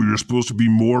 no, you're supposed to be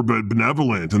more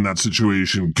benevolent in that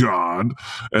situation, God.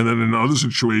 And then in another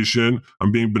situation,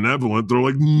 I'm being benevolent. They're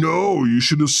like, no, you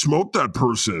should have smoked that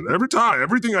person.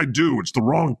 Everything I do, it's the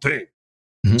wrong thing.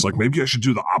 Mhm. It's like, maybe I should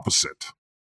do the opposite.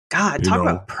 God, You talk know.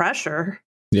 about pressure.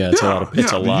 Yeah, it's a lot of the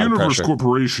pressure. Universe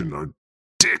Corporation are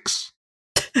dicks.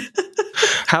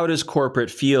 How does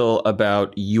corporate feel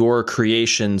about your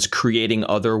creations creating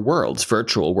other worlds,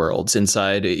 virtual worlds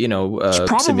inside, It's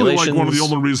probably simulations? like one of the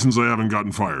only reasons I haven't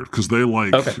gotten fired, because they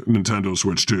like Nintendo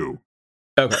Switch too.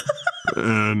 Okay.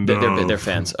 And They're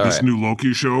fans. All this right. new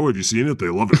Loki show, have you seen it? They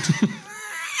love it.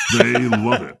 They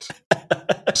love it.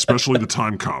 Especially the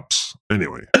time cops.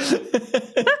 Anyway.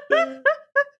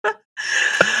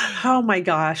 Oh my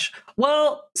gosh.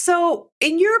 Well, so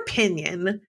in your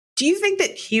opinion, do you think that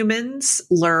humans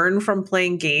learn from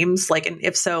playing games? Like, and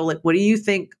if so, like, what do you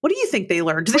think they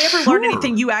learn? Do they ever learn Sure.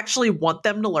 anything you actually want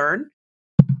them to learn?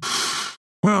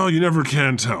 Well, you never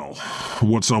can tell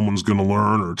what someone's going to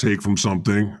learn or take from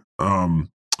something.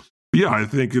 Yeah, I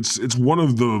think it's one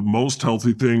of the most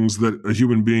healthy things that a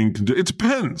human being can do. It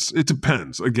depends.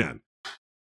 Again,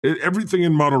 everything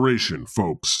in moderation,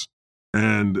 folks.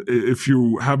 And if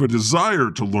you have a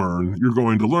desire to learn, you're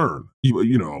going to learn.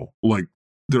 Like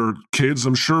there are kids,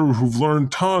 I'm sure, who've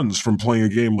learned tons from playing a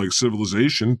game like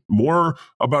Civilization, more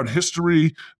about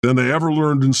history than they ever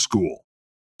learned in school,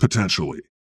 potentially.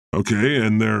 Okay,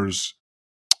 and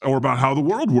or about how the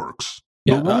world works,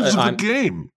 the rules of the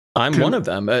game. I'm one of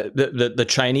them. The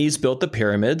Chinese built the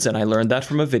pyramids, and I learned that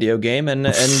from a video game, and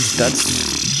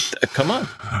that's come on.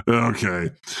 Okay,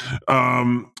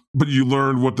 but you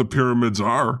learned what the pyramids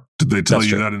are. Did they tell That's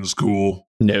you true. that in school?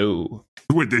 No.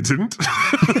 Wait, they didn't?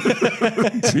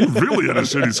 You really had a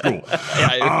shitty school.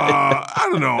 I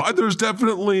don't know. There's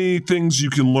definitely things you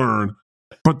can learn,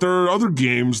 but there are other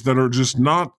games that are just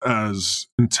not as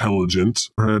intelligent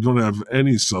or don't have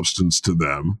any substance to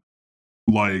them.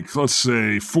 like, let's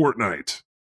say, Fortnite,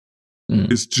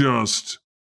 is just,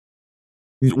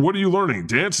 what are you learning?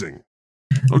 Dancing.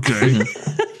 Okay.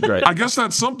 Right. I guess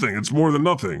that's something. It's more than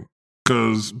nothing.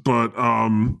 But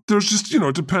there's just,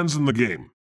 it depends on the game.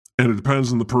 And it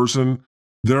depends on the person.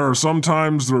 There are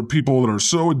people that are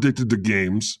so addicted to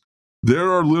games.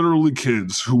 There are literally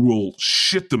kids who will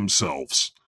shit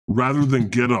themselves rather than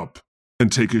get up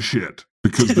and take a shit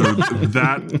because they're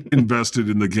that invested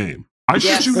in the game. I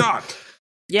shit you not.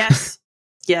 Yes.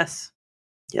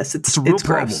 It's a real gross.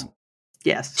 problem.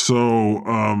 Yes. So,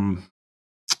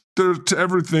 to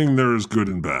everything there is good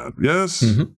and bad. Yes.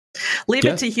 Mm-hmm. Leave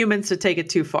it to humans to take it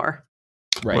too far.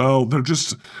 Right. Well,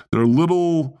 they're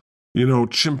little,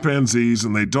 chimpanzees,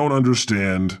 and they don't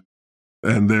understand,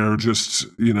 and they're just,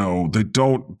 they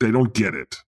don't get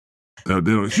it.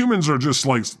 Humans are just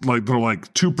like they're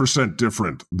like 2%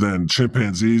 different than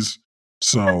chimpanzees.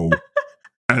 So,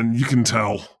 and you can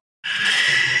tell.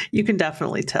 You can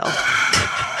definitely tell.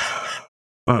 I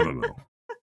don't know.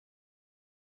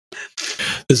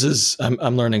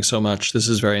 I'm learning so much. This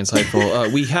is very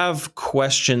insightful. We have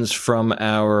questions from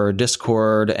our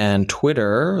Discord and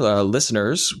Twitter.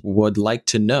 Listeners would like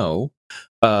to know.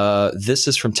 This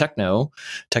is from Techno.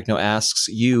 Techno asks,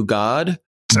 you, God,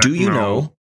 do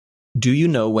you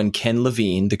know when Ken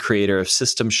Levine, the creator of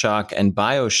System Shock and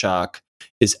BioShock,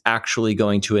 is actually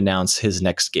going to announce his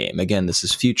next game? Again, this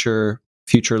is future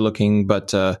looking, but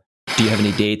do you have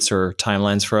any dates or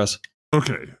timelines for us?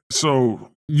 Okay, so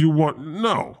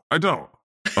no, I don't.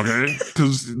 Okay,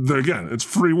 because again, it's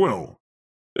free will,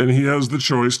 and he has the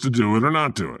choice to do it or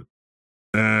not do it.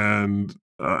 And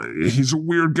he's a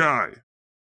weird guy.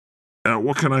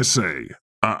 What can I say?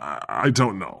 I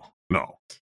don't know. No,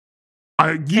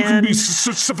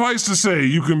 suffice to say,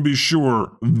 you can be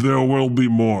sure there will be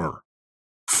more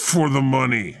for the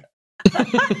money.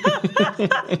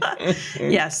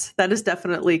 Yes, that is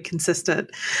definitely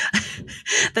consistent.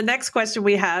 The next question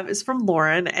we have is from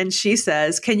Lauren, and she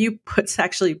says, it's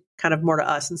actually kind of more to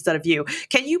us instead of you.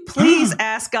 Can you please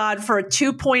ask God for a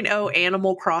 2.0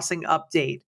 Animal Crossing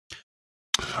update?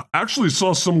 I actually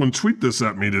saw someone tweet this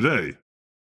at me today.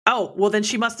 Oh, well then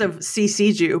she must have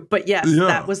CC'd you. But yes,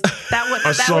 that was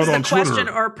the question,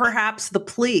 Twitter. or perhaps the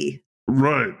plea.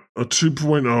 Right. A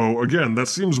 2.0. Again, that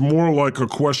seems more like a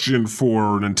question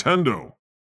for Nintendo.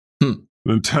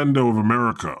 Nintendo of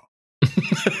America.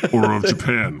 Or of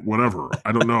Japan. Whatever.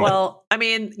 I don't know. Well, I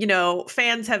mean,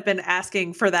 fans have been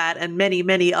asking for that and many,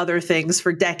 many other things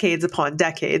for decades upon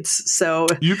decades. So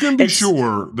you can be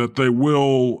sure that they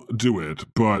will do it,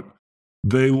 but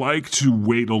they like to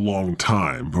wait a long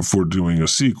time before doing a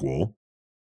sequel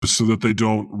so that they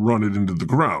don't run it into the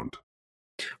ground.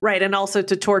 Right, and also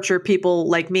to torture people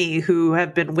like me who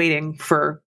have been waiting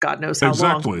for God knows how long.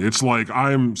 Exactly. It's like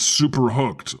I'm super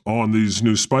hooked on these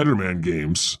new Spider-Man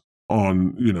games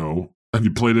have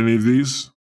you played any of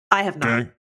these? I have not. Okay.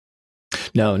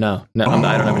 No. I don't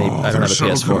have any. I don't have a so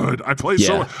PS4. Good. I play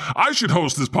I should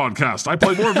host this podcast. I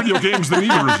play more video games than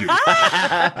either of you.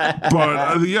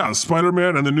 But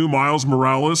Spider-Man and the new Miles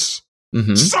Morales.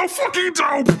 Mm-hmm. So fucking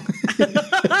dope!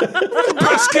 One of the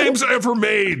best games ever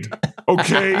made.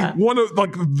 Okay, one of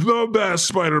the best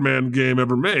Spider-Man game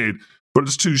ever made, but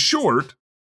it's too short,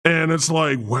 and it's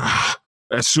like, wow.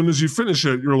 As soon as you finish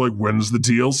it, you're like, when's the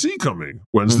DLC coming?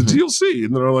 When's the DLC?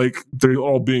 And they're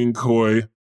all being coy.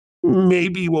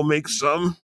 Maybe we'll make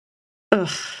some. Ugh.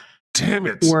 Damn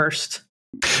it! Worst.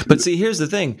 But see, here's the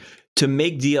thing. To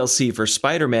make DLC for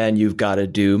Spider-Man, you've got to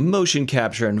do motion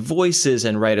capture and voices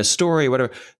and write a story,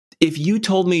 whatever. If you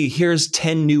told me here's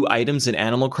 10 new items in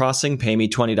Animal Crossing, pay me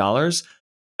 $20,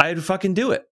 I'd fucking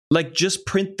do it. Like, just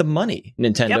print the money,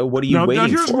 Nintendo. Yep. What are you waiting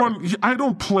here's for? One. I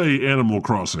don't play Animal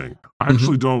Crossing. I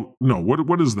actually don't know.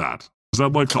 What is that? Is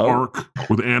that like the Ark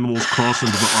with animals cross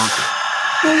into the Ark?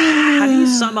 How do you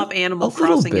sum up Animal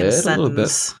Crossing in a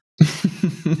sentence?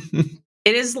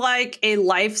 It is like a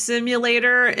life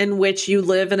simulator in which you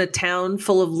live in a town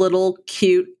full of little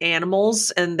cute animals,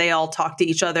 and they all talk to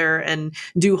each other and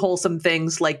do wholesome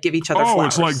things like give each other flowers. Oh,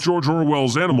 it's like George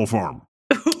Orwell's Animal Farm.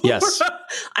 Yes.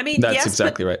 I mean, that's yes,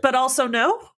 exactly right. But also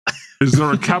no. Is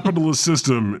there a capitalist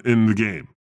system in the game?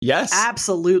 Yes.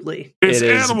 Absolutely. It's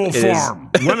Animal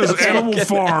Farm. When is Animal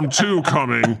Farm 2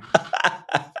 coming?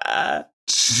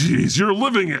 Jeez, you're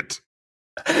living it.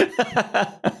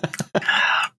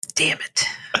 Damn it.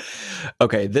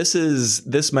 Okay,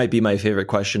 this might be my favorite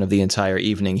question of the entire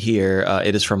evening here.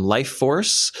 It is from Life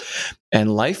Force,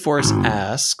 and Life Force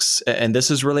asks, and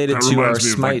this is related to our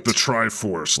Smite. The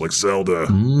Triforce, like Zelda.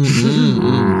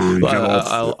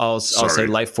 I'll say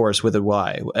Life Force with a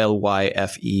Y,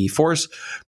 LYFE Force.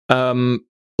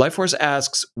 Lifeforce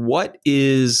asks, what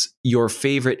is your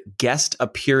favorite guest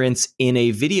appearance in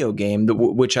a video game?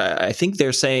 Which I think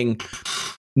they're saying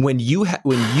when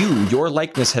your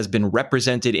likeness has been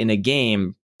represented in a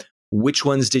game, which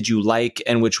ones did you like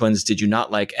and which ones did you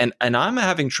not like? And I'm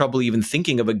having trouble even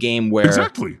thinking of a game where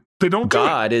exactly they don't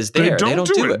God do it. is there. They don't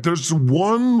do it. There's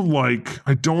one, like,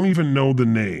 I don't even know the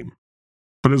name,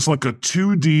 but it's like a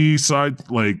 2D side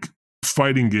like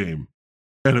fighting game,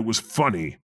 and it was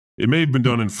funny. It may have been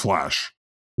done in Flash,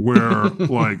 where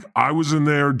like I was in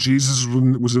there, Jesus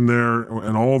was in there,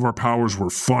 and all of our powers were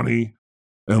funny,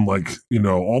 and like, you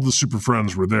know, all the Super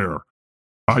Friends were there.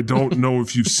 I don't know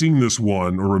if you've seen this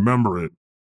one or remember it,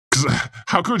 because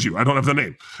how could you? I don't have the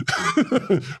name.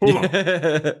 Hold on,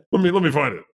 let me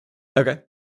find it. Okay.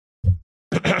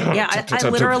 Yeah, I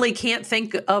literally can't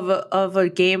think of a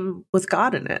game with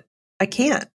God in it. I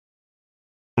can't.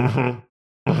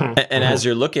 And as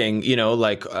you're looking, you know,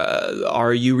 like,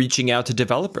 are you reaching out to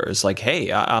developers? Like, hey,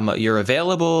 you're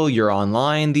available, you're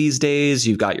online these days,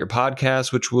 you've got your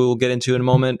podcast, which we'll get into in a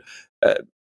moment.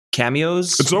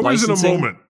 Cameos? It's always licensing? in a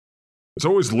moment. It's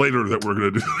always later that we're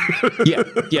going to do.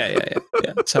 Yeah.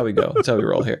 That's how we go. That's how we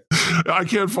roll here. I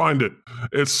can't find it.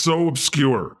 It's so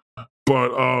obscure.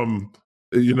 But,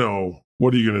 you know,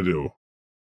 what are you going to do?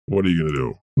 What are you going to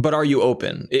do? But are you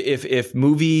open? If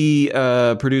movie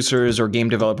producers or game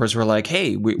developers were like,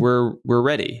 "Hey, we're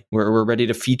ready. We're ready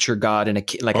to feature God in a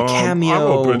cameo I'm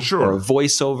open, sure. or a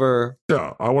voiceover."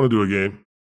 Yeah, I want to do a game.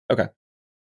 Okay.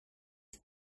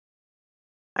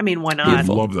 I mean, why not?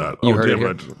 Beautiful. Love that. You heard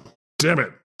it. Damn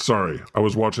it. Sorry. I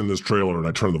was watching this trailer and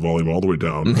I turned the volume all the way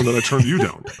down, and then I turned you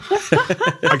down.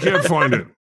 I can't find it.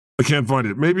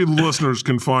 Maybe the listeners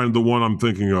can find the one I'm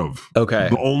thinking of. Okay.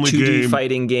 The only 2D game,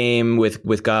 fighting game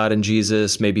with God and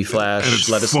Jesus, maybe Flash. and it's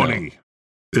Let us funny.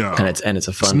 know. Yeah. And it's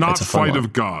a fun. It's not it's a fun Fight one.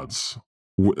 of Gods.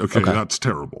 Okay, that's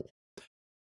terrible.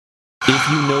 If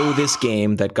you know this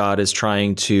game that God is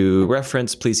trying to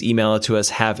reference, please email it to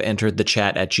us,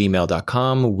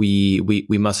 haveenteredthechat@gmail.com. We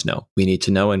must know. We need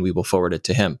to know, and we will forward it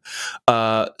to him.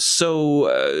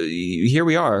 So here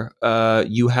we are.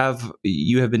 You have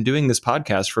been doing this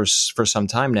podcast for some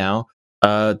time now.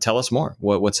 Tell us more.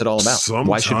 What's it all about?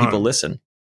 Why should people listen?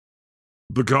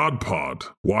 The God Pod.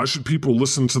 Why should people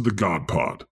listen to the God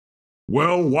Pod?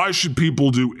 Well, why should people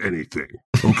do anything?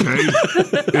 Okay?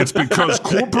 It's because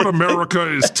corporate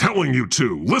America is telling you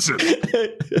to. Listen,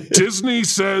 Disney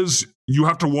says you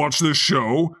have to watch this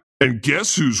show, and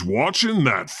guess who's watching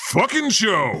that fucking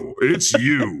show? It's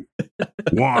you.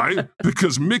 Why?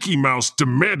 Because Mickey Mouse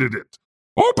demanded it.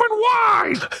 Open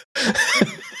wide!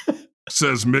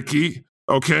 Says Mickey.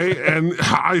 Okay, and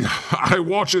I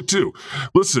watch it too.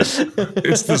 Listen,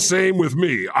 it's the same with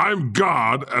me. I'm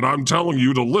God, and I'm telling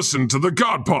you to listen to the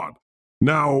God Pod.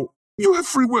 Now, you have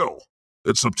free will.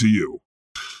 It's up to you.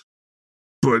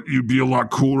 But you'd be a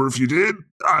lot cooler if you did?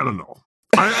 I don't know.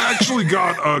 I actually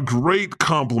got a great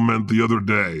compliment the other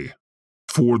day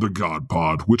for the God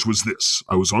Pod, which was this.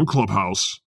 I was on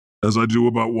Clubhouse, as I do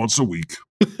about once a week,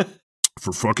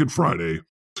 for fucking Friday.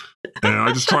 And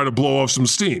I just try to blow off some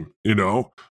steam, you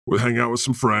know, hang out with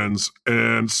some friends.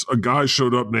 And a guy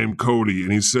showed up named Cody,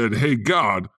 and he said, "Hey,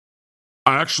 God,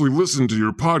 I actually listened to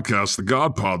your podcast, The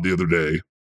God Pod, the other day.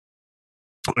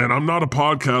 And I'm not a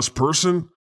podcast person.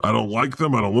 I don't like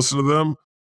them. I don't listen to them.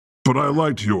 But I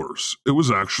liked yours. It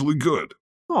was actually good."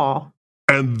 Aw.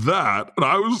 And I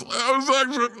was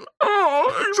actually,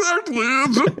 exactly.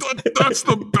 That's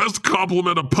the best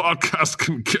compliment a podcast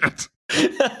can get.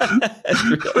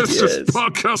 It's just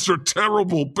podcasts are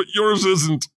terrible, but yours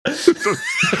isn't.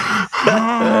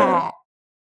 I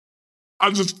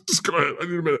just go ahead. I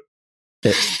need a minute.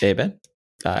 Hey Ben,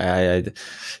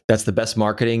 that's the best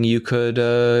marketing you could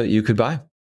buy.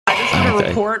 I just want to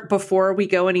report before we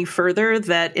go any further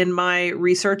that in my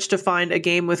research to find a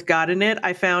game with God in it,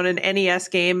 I found an NES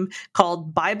game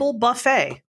called Bible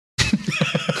Buffet.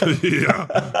 Yeah.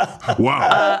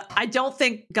 Wow. I don't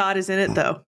think God is in it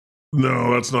though.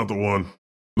 No, that's not the one.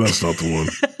 That's not the one.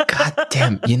 God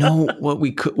damn! You know what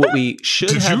we should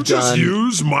Did have you just done?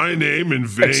 use my name in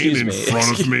vain in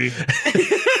front of me?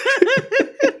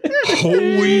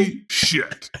 Holy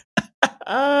shit!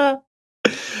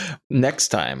 Next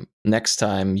time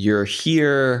you're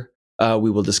here,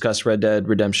 we will discuss Red Dead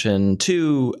Redemption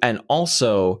 2, and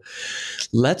also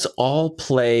let's all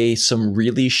play some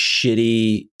really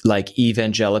shitty, like,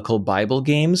 evangelical Bible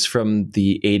games from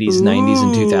the 80s, 90s,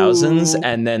 and 2000s,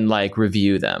 and then, like,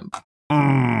 review them.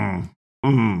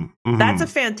 That's a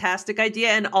fantastic idea,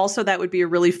 and also that would be a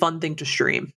really fun thing to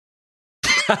stream.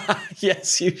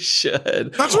 Yes, you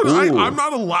should. That's what I'm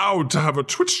not allowed to have a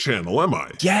Twitch channel, am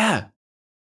I? Yeah.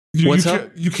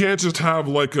 You can't just have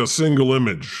like a single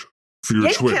image for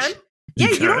your Twitch. You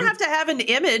can. You don't have to have an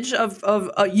image of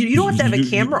you don't have to have a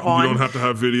camera on. You don't have to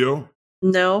have video?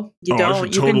 No, you don't. I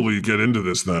should totally get into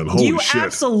this then. Holy shit. You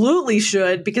absolutely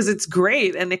should, because it's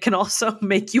great and it can also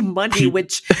make you money,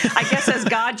 which I guess as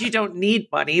God you don't need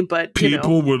money, but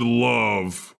people would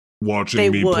love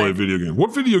watching me play video games.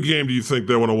 What video game do you think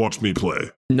they want to watch me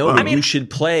play? No, you should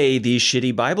play these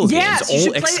shitty Bible games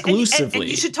exclusively.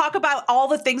 And you should talk about all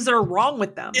the things that are wrong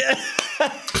with them. Yeah.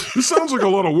 This sounds like a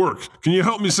lot of work. Can you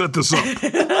help me set this up?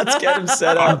 Let's get him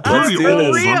set up. I'm pretty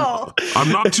old. I'm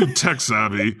not too tech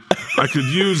savvy. I could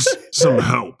use some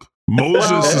help.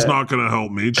 Moses is not going to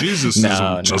help me. Jesus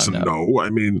doesn't know. I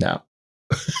mean, no.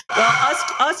 Well,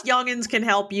 us youngins can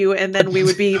help you, and then we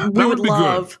would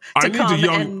love to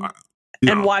come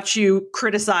and watch you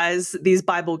criticize these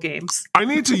Bible games. I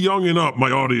need to youngin up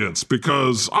my audience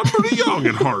because I'm pretty young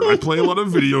at heart. I play a lot of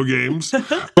video games,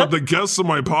 but the guests of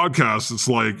my podcast, it's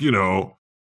like,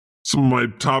 some of my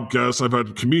top guests. I've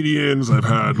had comedians. I've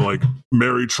had like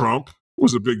Mary Trump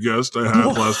was a big guest I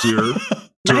had last year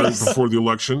before the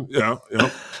election. Yeah.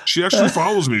 She actually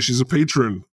follows me. She's a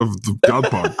patron of the God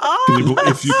Pod.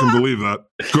 If you can believe that.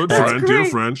 Good friend, dear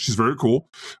friend. She's very cool.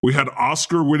 We had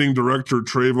Oscar-winning director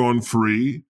Trayvon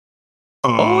Free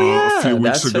a few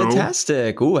weeks ago. That's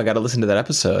fantastic. Ooh, I got to listen to that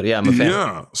episode. Yeah, I'm a fan.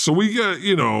 Yeah. So we get,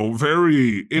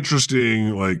 very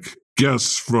interesting like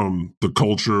guests from the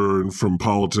culture and from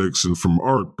politics and from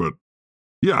art. But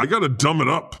yeah, I got to dumb it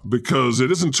up because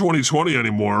it isn't 2020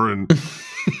 anymore. And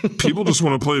people just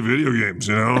want to play video games,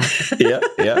 Yeah.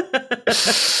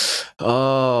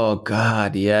 Oh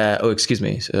God, yeah. Oh, excuse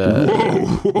me.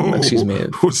 Whoa. Excuse me,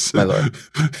 my lord.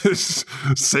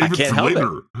 Save it for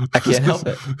later. I can't help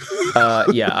it.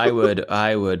 Yeah,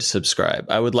 I would subscribe.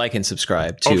 I would like and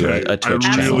subscribe to a Twitch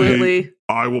channel. Absolutely.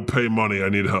 I will pay money. I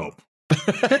need help. All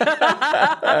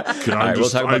right, we'll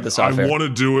talk about this off air. I want to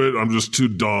do it. I'm just too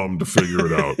dumb to figure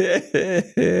it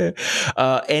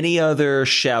out. Any other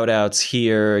shout outs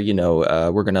here?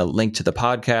 We're going to link to the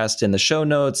podcast in the show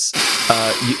notes.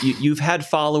 You've had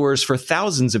followers for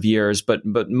thousands of years, but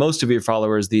most of your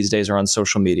followers these days are on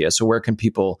social media. So where can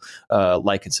people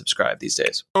like and subscribe these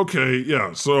days? Okay,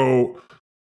 yeah. So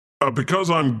because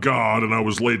I'm God and I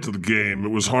was late to the game,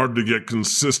 it was hard to get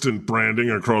consistent branding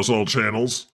across all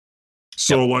channels.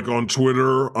 So like on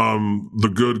Twitter,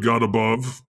 the Good God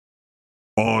Above.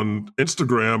 On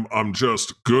Instagram, I'm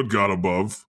just Good God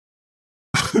Above.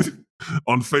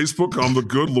 On Facebook, I'm the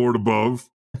Good Lord Above.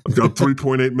 I've got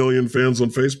 3.8 million fans on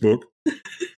Facebook.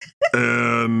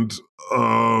 And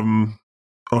on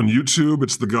YouTube,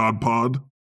 it's the God Pod.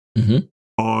 Mm-hmm.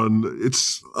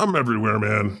 I'm everywhere,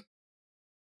 man.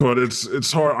 But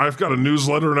it's hard. I've got a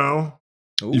newsletter now.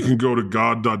 Ooh. You can go to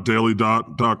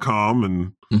god.daily.com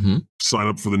and sign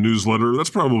up for the newsletter. That's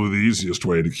probably the easiest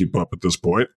way to keep up at this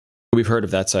point. We've heard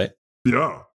of that site.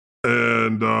 Yeah.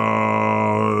 And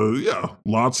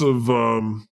lots of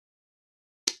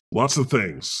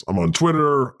things. I'm on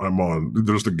Twitter.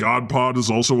 There's the God Pod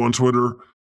is also on Twitter.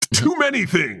 Too many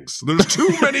things. There's too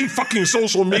many fucking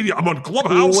social media. I'm on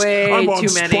Clubhouse. I'm on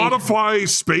Spotify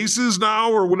Spaces now,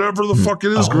 or whatever the fuck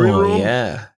it is. Green Room.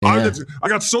 Yeah. I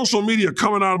got social media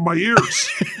coming out of my ears.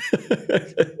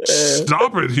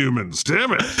 Stop it, humans!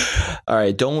 Damn it! All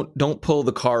right, don't pull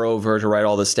the car over to write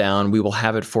all this down. We will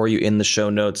have it for you in the show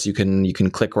notes. You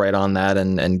can click right on that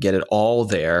and get it all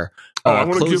there. I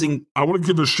want to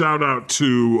give a shout out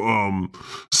to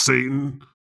Satan.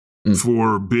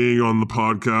 For being on the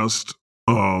podcast.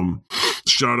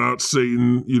 Shout out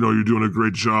Satan. You're doing a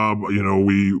great job.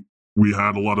 We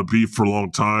had a lot of beef for a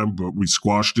long time, but we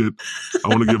squashed it. I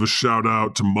want to give a shout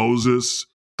out to Moses,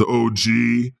 the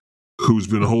OG, who's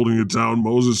been holding it down.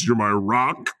 Moses, you're my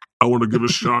rock. I want to give a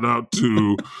shout out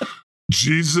to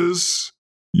Jesus.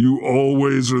 You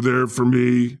always are there for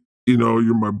me.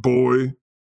 You're my boy.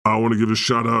 I want to give a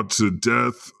shout out to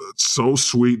Death. It's so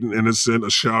sweet and innocent. A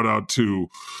shout out to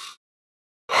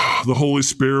the Holy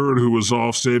Spirit, who is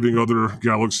off saving other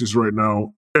galaxies right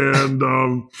now. And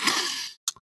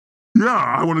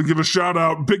I want to give a shout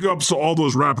out, big ups to all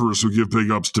those rappers who give big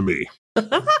ups to me.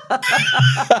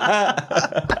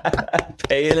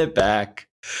 Paying it back.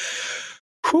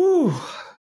 Whew.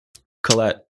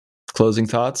 Colette, closing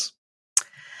thoughts?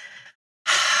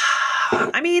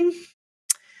 I mean,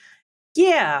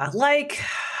 yeah, like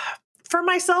for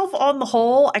myself, on the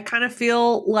whole, I kind of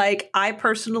feel like I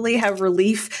personally have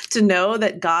relief to know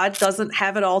that God doesn't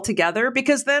have it all together,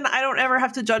 because then I don't ever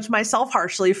have to judge myself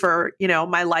harshly for,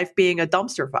 my life being a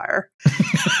dumpster fire.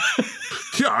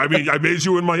 Yeah, I mean, I made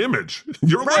you in my image.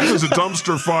 Your life is a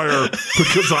dumpster fire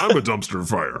because I'm a dumpster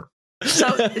fire.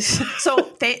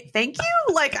 Thank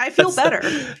you. Like, I feel better.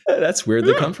 That's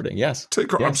weirdly comforting. Yes.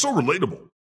 I'm so relatable.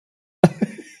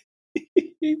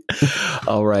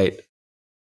 All right.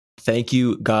 Thank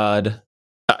you, God.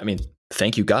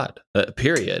 Thank you, God,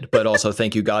 period. But also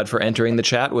thank you, God, for entering the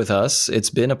chat with us. It's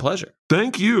been a pleasure.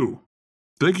 Thank you.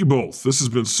 Thank you both. This has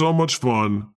been so much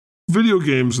fun. Video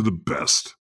games are the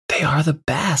best. They are the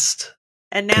best.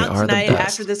 And now tonight,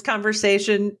 after this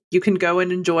conversation, you can go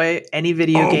and enjoy any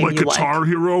video game you like. Guitar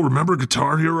Hero. Remember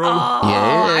Guitar Hero? Oh,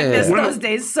 yeah. I miss those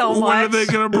days so much. When are they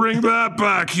going to bring that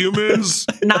back, humans?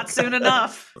 Not soon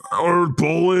enough. Or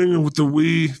bowling with the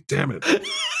Wii. Damn it.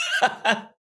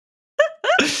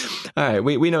 All right,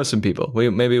 we know some people.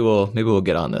 Maybe we'll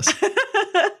get on this.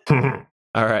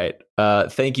 All right.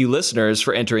 Thank you, listeners,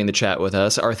 for entering the chat with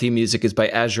us. Our theme music is by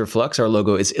Azure Flux. Our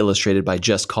logo is illustrated by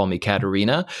Just Call Me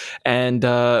Katerina. And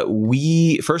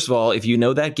first of all, if you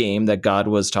know that game that God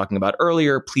was talking about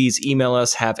earlier, please email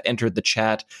us,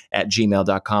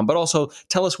 haveenteredthechat@gmail.com. But also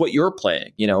tell us what you're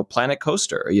playing. Planet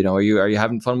Coaster. Are you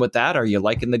having fun with that? Are you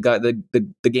liking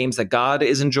the games that God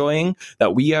is enjoying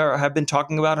that we have been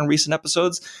talking about in recent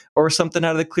episodes, or something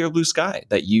out of the clear blue sky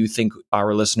that you think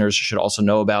our listeners should also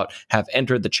know about? Have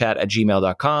entered the chat at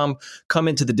gmail.com. Come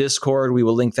into the Discord. We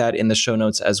will link that in the show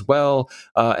notes as well.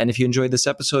 And if you enjoyed this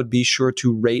episode, be sure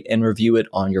to rate and review it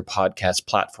on your podcast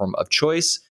platform of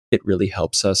choice. It really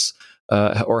helps us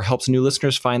or helps new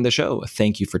listeners find the show.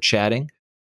 Thank you for chatting.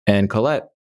 And Colette,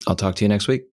 I'll talk to you next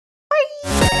week. Bye.